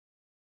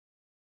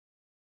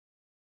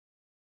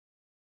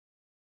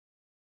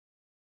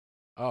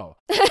 Oh.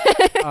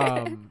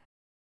 I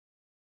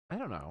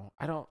don't know.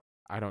 I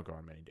don't go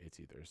on many dates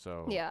either.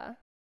 So yeah.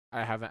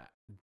 I haven't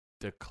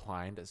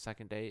declined a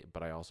second date,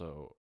 but I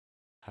also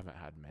haven't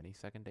had many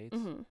second dates.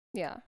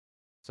 Yeah.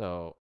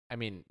 So I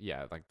mean,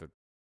 yeah, like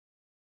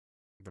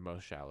the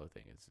most shallow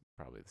thing is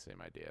probably the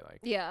same idea.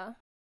 Like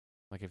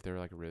like if they were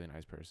like a really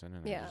nice person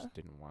and I just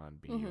didn't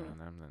want to be around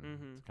them,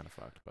 then it's kind of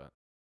fucked. But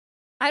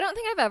I don't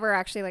think I've ever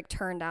actually like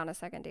turned down a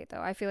second date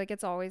though. I feel like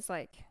it's always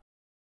like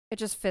it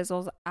just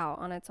fizzles out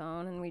on its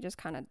own and we just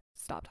kind of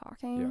stop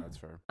talking. Yeah, that's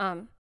fair.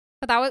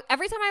 But that was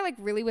every time I like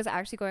really was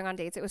actually going on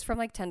dates, it was from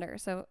like Tinder.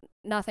 So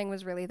nothing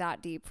was really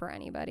that deep for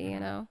anybody, you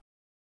know?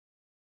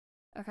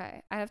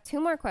 Okay. I have 2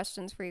 more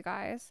questions for you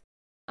guys.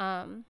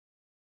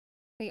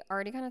 We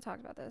already kind of talked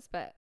about this,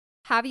 but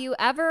have you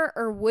ever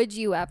or would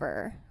you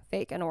ever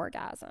fake an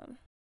orgasm?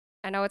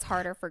 I know it's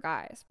harder for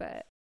guys,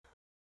 but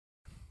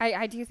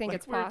I do think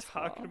it's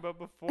possible. Like we were talking about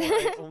before,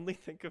 I only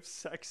think of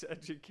sex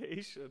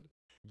education.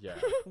 Yeah.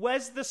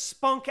 Where's the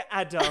spunk,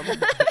 Adam?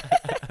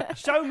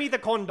 Show me the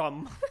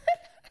condom.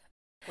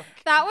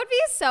 That would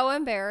be so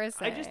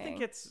embarrassing. I just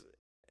think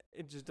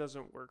it just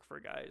doesn't work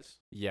for guys.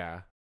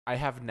 Yeah. I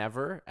have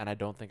never, and I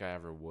don't think I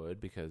ever would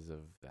because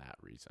of that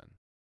reason.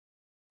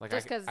 Like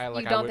just because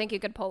you don't think you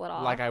could pull it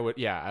off. Like I would,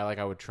 yeah.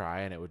 I would try,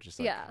 and it would just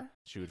like, yeah.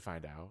 She would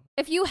find out.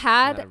 If you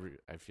had,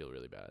 I feel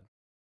really bad.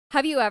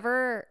 Have you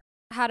ever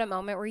had a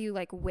moment where you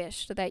like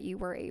wished that you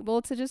were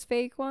able to just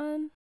fake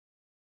one?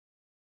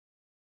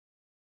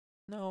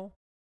 No.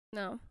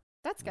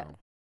 That's good. No.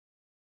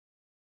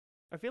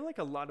 I feel like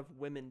a lot of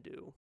women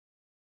do.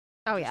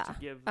 Oh just yeah. To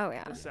give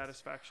the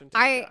satisfaction to the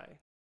guy.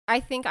 I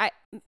think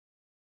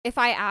if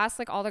I ask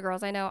like all the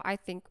girls I know, I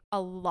think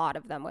a lot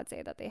of them would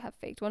say that they have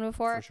faked one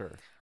before. For sure.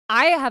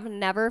 I have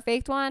never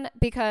faked one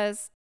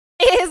because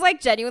it is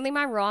like genuinely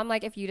my rule. I'm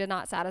like, if you did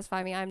not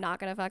satisfy me, I'm not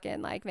gonna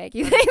fucking like make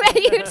you think that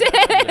you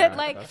did. Yeah,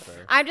 like that's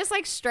fair. I'm just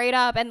like straight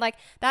up, and like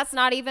that's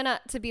not even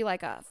to be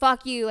like a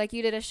fuck you, like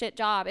you did a shit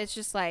job. It's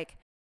just like,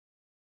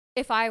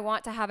 if I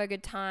want to have a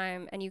good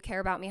time and you care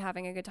about me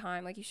having a good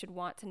time, like you should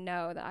want to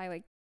know that I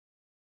like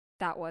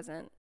that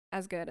wasn't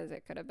as good as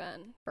it could have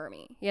been for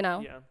me, you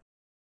know? Yeah.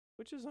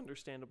 Which is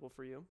understandable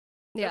for you.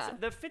 Yeah.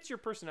 That fits your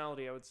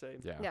personality, I would say.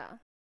 Yeah.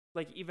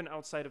 Like even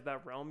outside of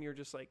that realm, you're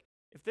just like,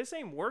 if this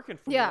ain't working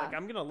for Yeah. me, like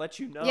I'm gonna let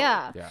you know.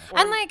 Yeah. Or,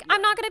 And like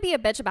I'm not gonna be a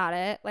bitch about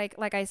it.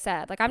 Like I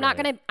said, like I'm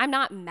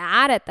not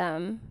mad at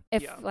them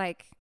if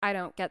like I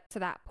don't get to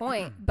that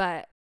point.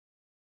 But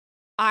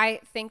I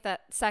think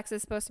that sex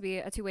is supposed to be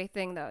a two-way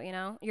thing, though. You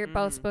know, you're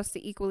both supposed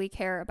to equally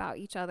care about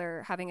each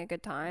other having a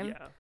good time.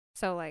 Yeah.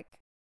 So like,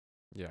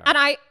 yeah.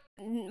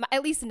 And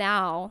at least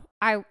now,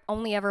 I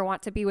only ever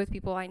want to be with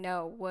people I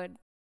know would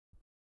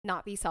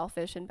not be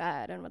selfish in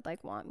bed and would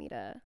like want me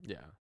to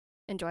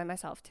enjoy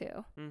myself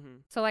too. Mm-hmm.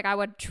 So like I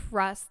would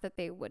trust that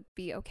they would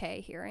be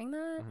okay hearing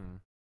that. Mm-hmm.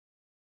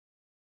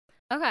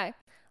 Okay.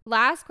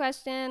 Last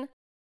question.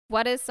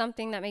 What is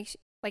something that makes you,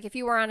 like if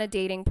you were on a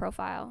dating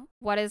profile,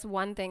 what is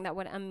one thing that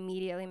would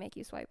immediately make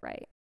you swipe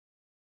right?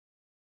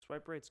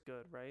 Swipe right's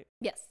good, right?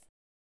 Yes.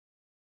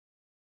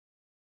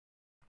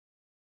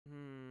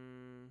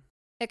 Hmm.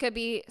 It could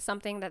be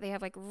something that they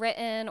have like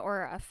written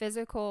or a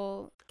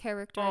physical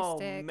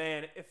characteristic. Oh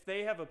man, if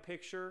they have a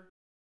picture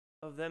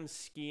of them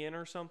skiing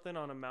or something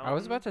on a mountain. I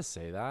was about to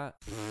say that.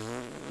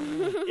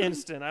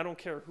 Instant. I don't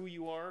care who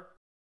you are.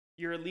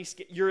 You're at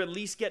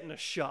least getting a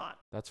shot.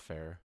 That's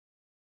fair.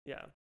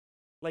 Yeah.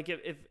 Like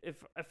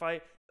if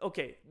I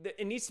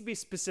it needs to be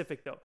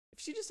specific though. If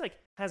she just like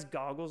has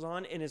goggles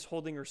on and is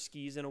holding her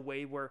skis in a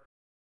way where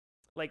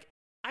like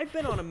I've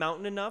been on a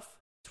mountain enough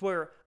to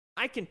where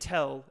I can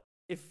tell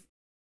if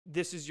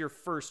this is your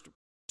first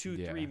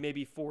 2, 3,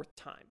 maybe 4th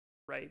time,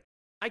 right?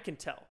 I can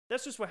tell.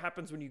 That's just what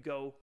happens when you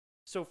go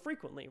so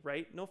frequently,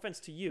 right? No offense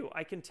to you.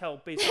 I can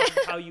tell based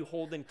on how you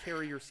hold and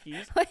carry your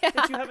skis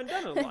that you haven't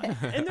done it a lot.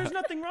 And there's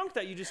nothing wrong with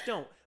that. You just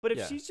don't. But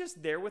if she's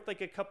just there with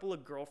like a couple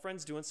of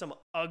girlfriends doing some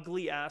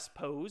ugly ass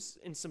pose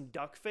in some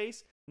duck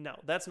face, no,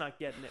 that's not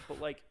getting it.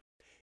 But like,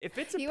 if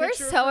it's a you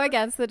picture are so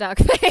against the duck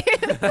face.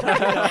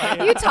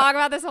 You talk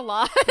about this a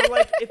lot. But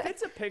like, if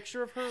it's a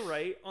picture of her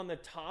right on the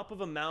top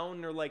of a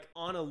mountain or like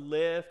on a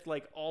lift,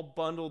 like all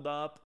bundled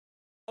up,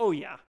 oh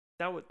yeah,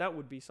 that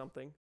would be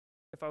something.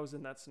 If I was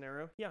in that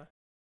scenario, yeah,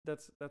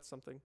 that's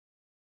something.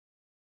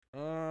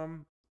 I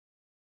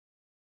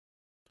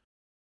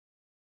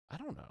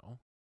don't know.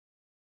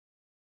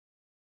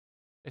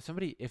 If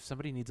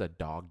somebody needs a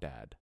dog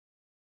dad.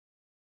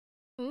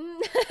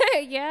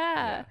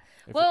 Yeah.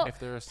 If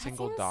they're a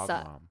single dog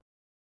mom.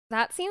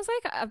 That seems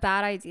like a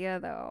bad idea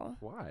though.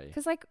 Why?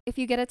 Because like if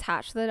you get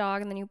attached to the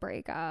dog and then you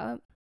break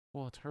up.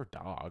 Well, it's her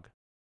dog.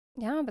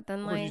 Yeah, but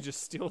then or like you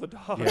just steal the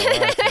dog. Yeah,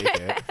 well, I take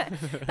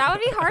it. That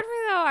would be hard for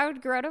me though. I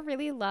would grow to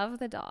really love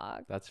the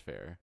dog. That's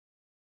fair.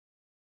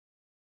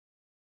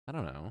 I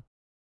don't know.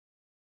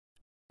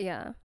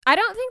 Yeah. I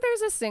don't think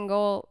there's a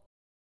single,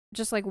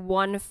 just like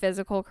one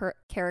physical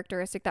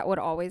characteristic that would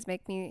always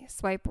make me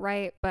swipe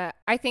right. But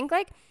I think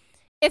like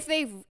if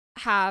they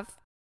have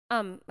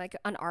like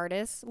an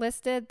artist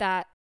listed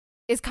that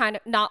is kind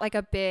of not like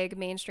a big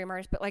mainstream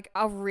artist, but like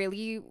a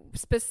really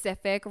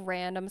specific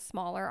random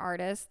smaller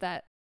artist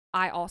that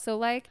I also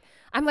like,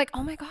 I'm like,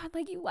 oh my God,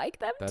 like you like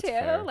them That's too.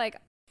 fair. Like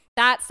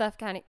that stuff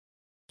kind of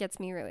gets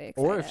me really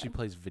excited. Or if she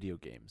plays video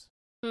games.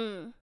 I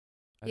think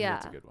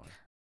that's a good one.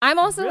 I'm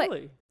also like,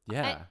 really?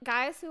 Yeah.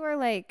 guys who are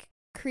like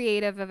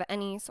creative of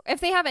any sort, if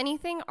they have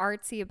anything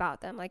artsy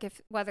about them, like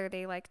if whether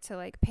they like to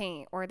like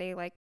paint or they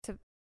like to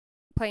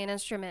play an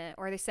instrument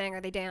or they sing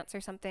or they dance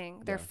or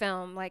something, their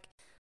film, like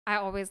I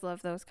always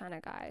love those kind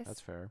of guys.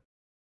 That's fair.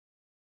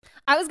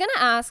 I was gonna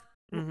ask,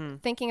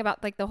 thinking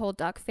about like the whole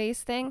duck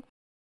face thing.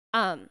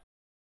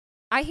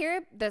 I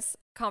hear this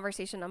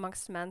conversation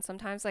amongst men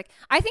sometimes. Like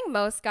I think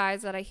most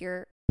guys that I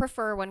hear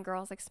prefer when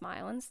girls like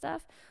smile and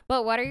stuff.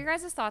 But what are your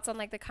guys' thoughts on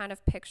like the kind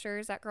of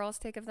pictures that girls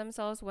take of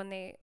themselves when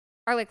they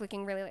are like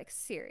looking really like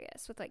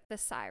serious with like the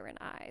siren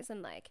eyes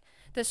and like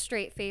the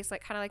straight face,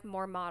 like kind of like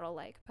more model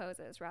like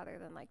poses rather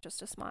than like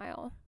just a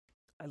smile?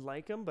 I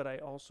like them, but I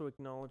also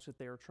acknowledge that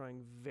they are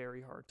trying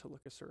very hard to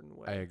look a certain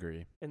way. I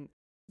agree. And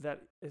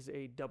that is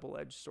a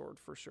double-edged sword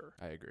for sure.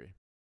 I agree.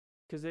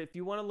 Because if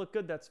you want to look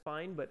good, that's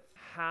fine. But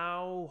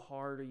how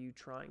hard are you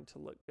trying to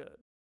look good?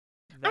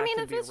 I mean,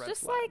 if it's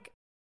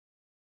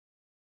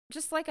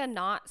just like a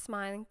not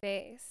smiling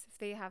face, if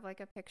they have like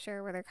a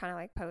picture where they're kind of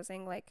like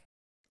posing like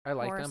I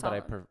like them, but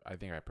I I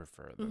think I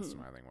prefer the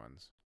smiling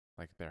ones.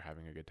 Like they're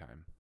having a good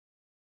time.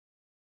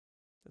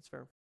 That's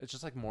fair. It's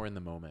just like more in the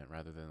moment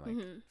rather than like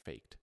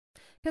faked.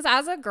 Because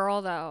as a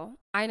girl, though,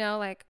 I know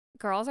like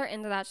girls are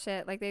into that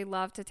shit. Like they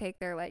love to take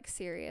their like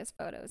serious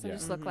photos and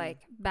just look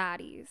like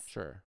baddies.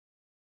 Sure.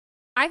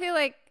 I feel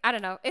like, I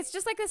don't know. It's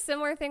just like a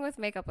similar thing with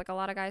makeup. Like a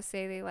lot of guys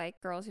say they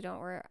like girls who don't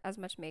wear as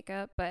much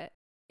makeup, but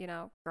you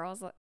know,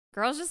 girls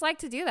just like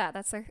to do that.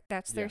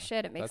 That's their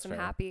shit. It makes them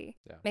happy.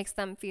 Yeah. Makes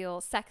them feel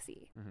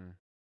sexy.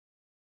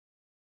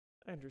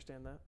 I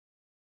understand that.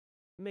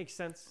 It makes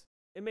sense.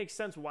 It makes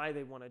sense why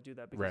they want to do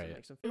that because it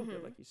makes them feel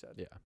good, like you said.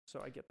 Yeah.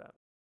 So I get that.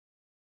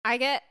 I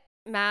get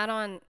mad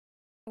on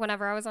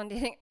whenever I was on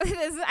dating.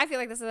 I feel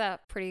like this is a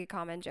pretty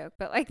common joke,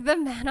 but like the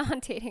men on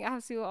dating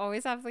apps who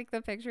always have like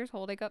the pictures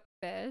holding up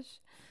fish.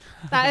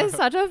 That is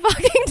such a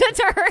fucking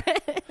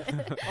deterrent.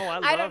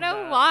 I don't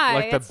know why.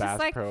 Like the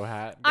Bass Pro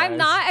hat. I'm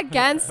not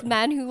against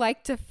men who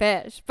like to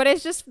fish, but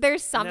it's just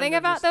there's something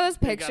about those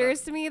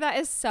pictures to me that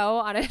is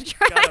so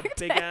unattractive. Got a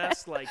big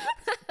ass like.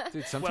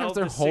 Dude, sometimes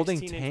they're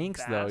holding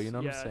tanks though. You know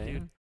what I'm saying?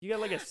 Dude. You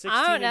got like a 16-inch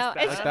I don't know.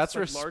 bass. Like that's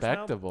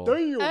respectable.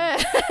 Damn.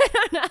 I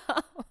don't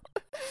know.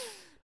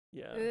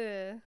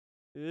 Yeah.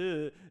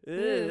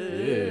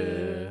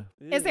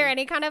 Is there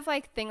any kind of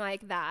like thing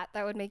like that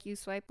would make you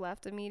swipe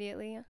left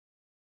immediately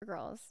for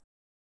girls?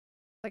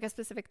 Like a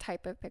specific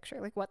type of picture,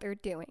 like what they're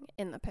doing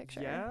in the picture.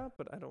 Yeah,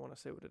 but I don't want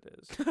to say what it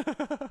is.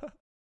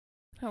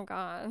 Oh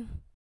God.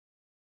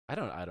 I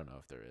don't know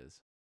if there is.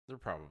 There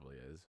probably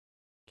is.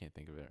 Can't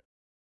think of it.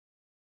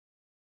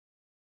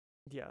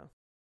 Yeah.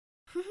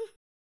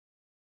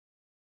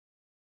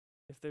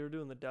 If they were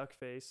doing the duck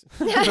face,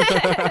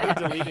 I'm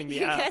deleting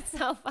the app. You get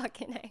so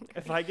fucking angry.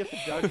 If I get the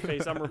duck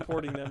face, I'm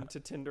reporting them to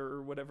Tinder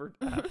or whatever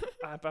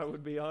app I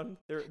would be on.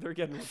 They're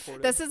getting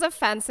reported. This is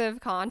offensive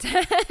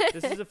content.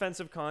 This is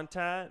offensive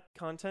content.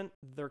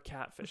 They're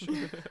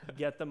catfishing.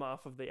 Get them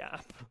off of the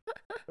app.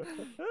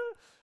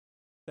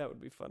 That would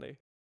be funny.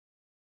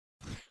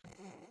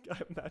 I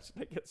imagine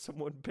I get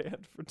someone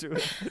banned for doing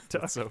the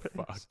duck That's so face.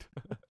 fucked.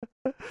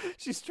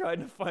 She's trying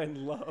to find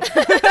love.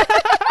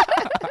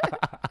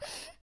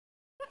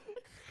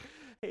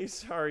 Hey,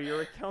 sorry,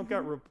 your account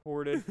got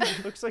reported.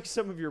 Looks like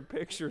some of your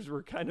pictures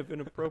were kind of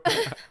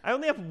inappropriate. I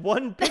only have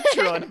one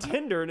picture on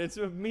Tinder, and it's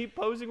of me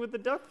posing with the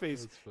duck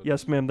face.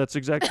 Yes, ma'am, that's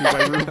exactly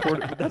why we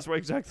reported. That's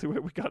exactly why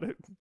we got it.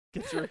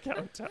 Get your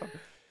account down.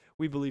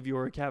 We believe you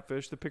are a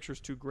catfish. The picture's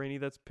too grainy.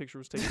 That picture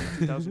was taken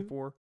in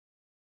 2004.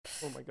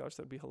 Oh my gosh,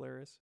 that'd be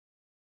hilarious.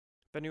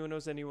 If anyone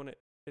knows anyone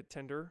at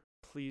Tinder,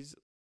 please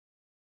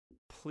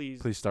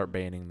start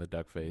banning the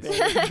duck face.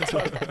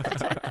 Duck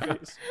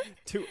face.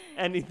 Do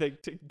anything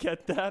to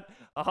get that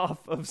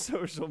off of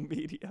social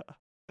media.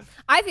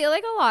 I feel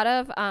like a lot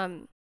of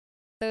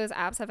those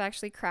apps have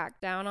actually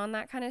cracked down on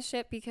that kind of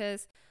shit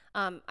because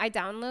I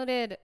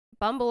downloaded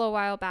Bumble a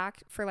while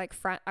back for like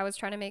I was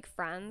trying to make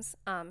friends.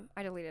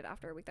 I deleted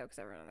after a week though because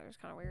everyone there was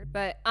kind of weird.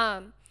 But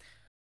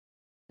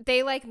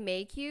they like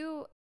make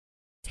you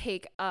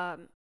take a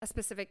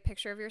specific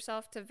picture of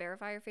yourself to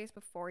verify your face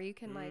before you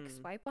can like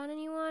swipe on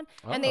anyone.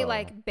 And they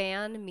like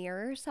ban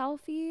mirror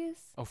selfies.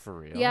 Oh, for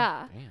real?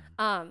 Yeah.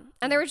 Damn.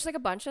 And there were just like a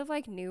bunch of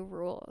like new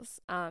rules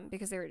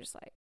because they were just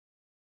like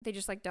they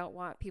just like don't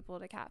want people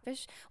to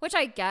catfish, which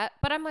I get,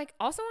 but I'm like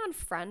also on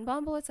Friend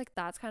Bumble it's like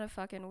that's kind of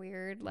fucking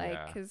weird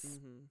like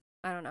cuz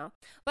I don't know.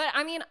 But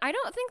I mean, I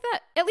don't think that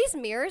at least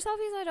mirror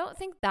selfies, I don't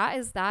think that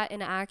is that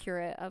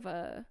inaccurate of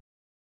a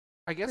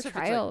I guess if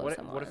it's like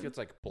what if it's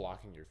like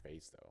blocking your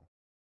face though?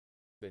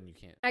 Then you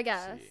can't I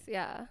guess, see.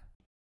 yeah.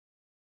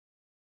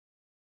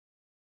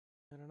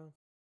 I don't know.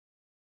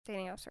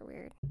 Dating apps are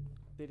weird.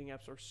 Dating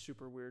apps are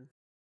super weird.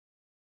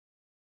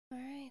 All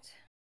right.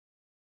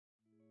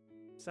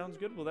 Sounds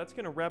good. Well, that's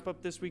going to wrap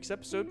up this week's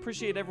episode.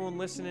 Appreciate everyone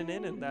listening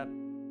in and that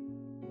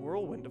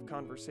whirlwind of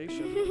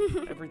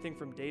conversation. Everything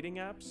from dating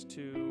apps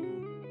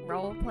to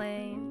role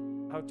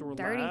playing, outdoor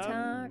dirty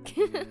lab.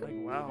 talk.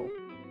 Like, wow.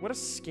 What a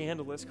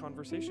scandalous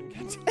conversation.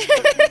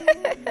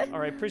 All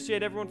right.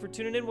 Appreciate everyone for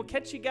tuning in. We'll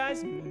catch you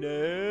guys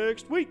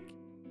next week.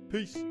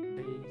 Peace.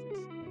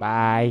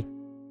 Bye.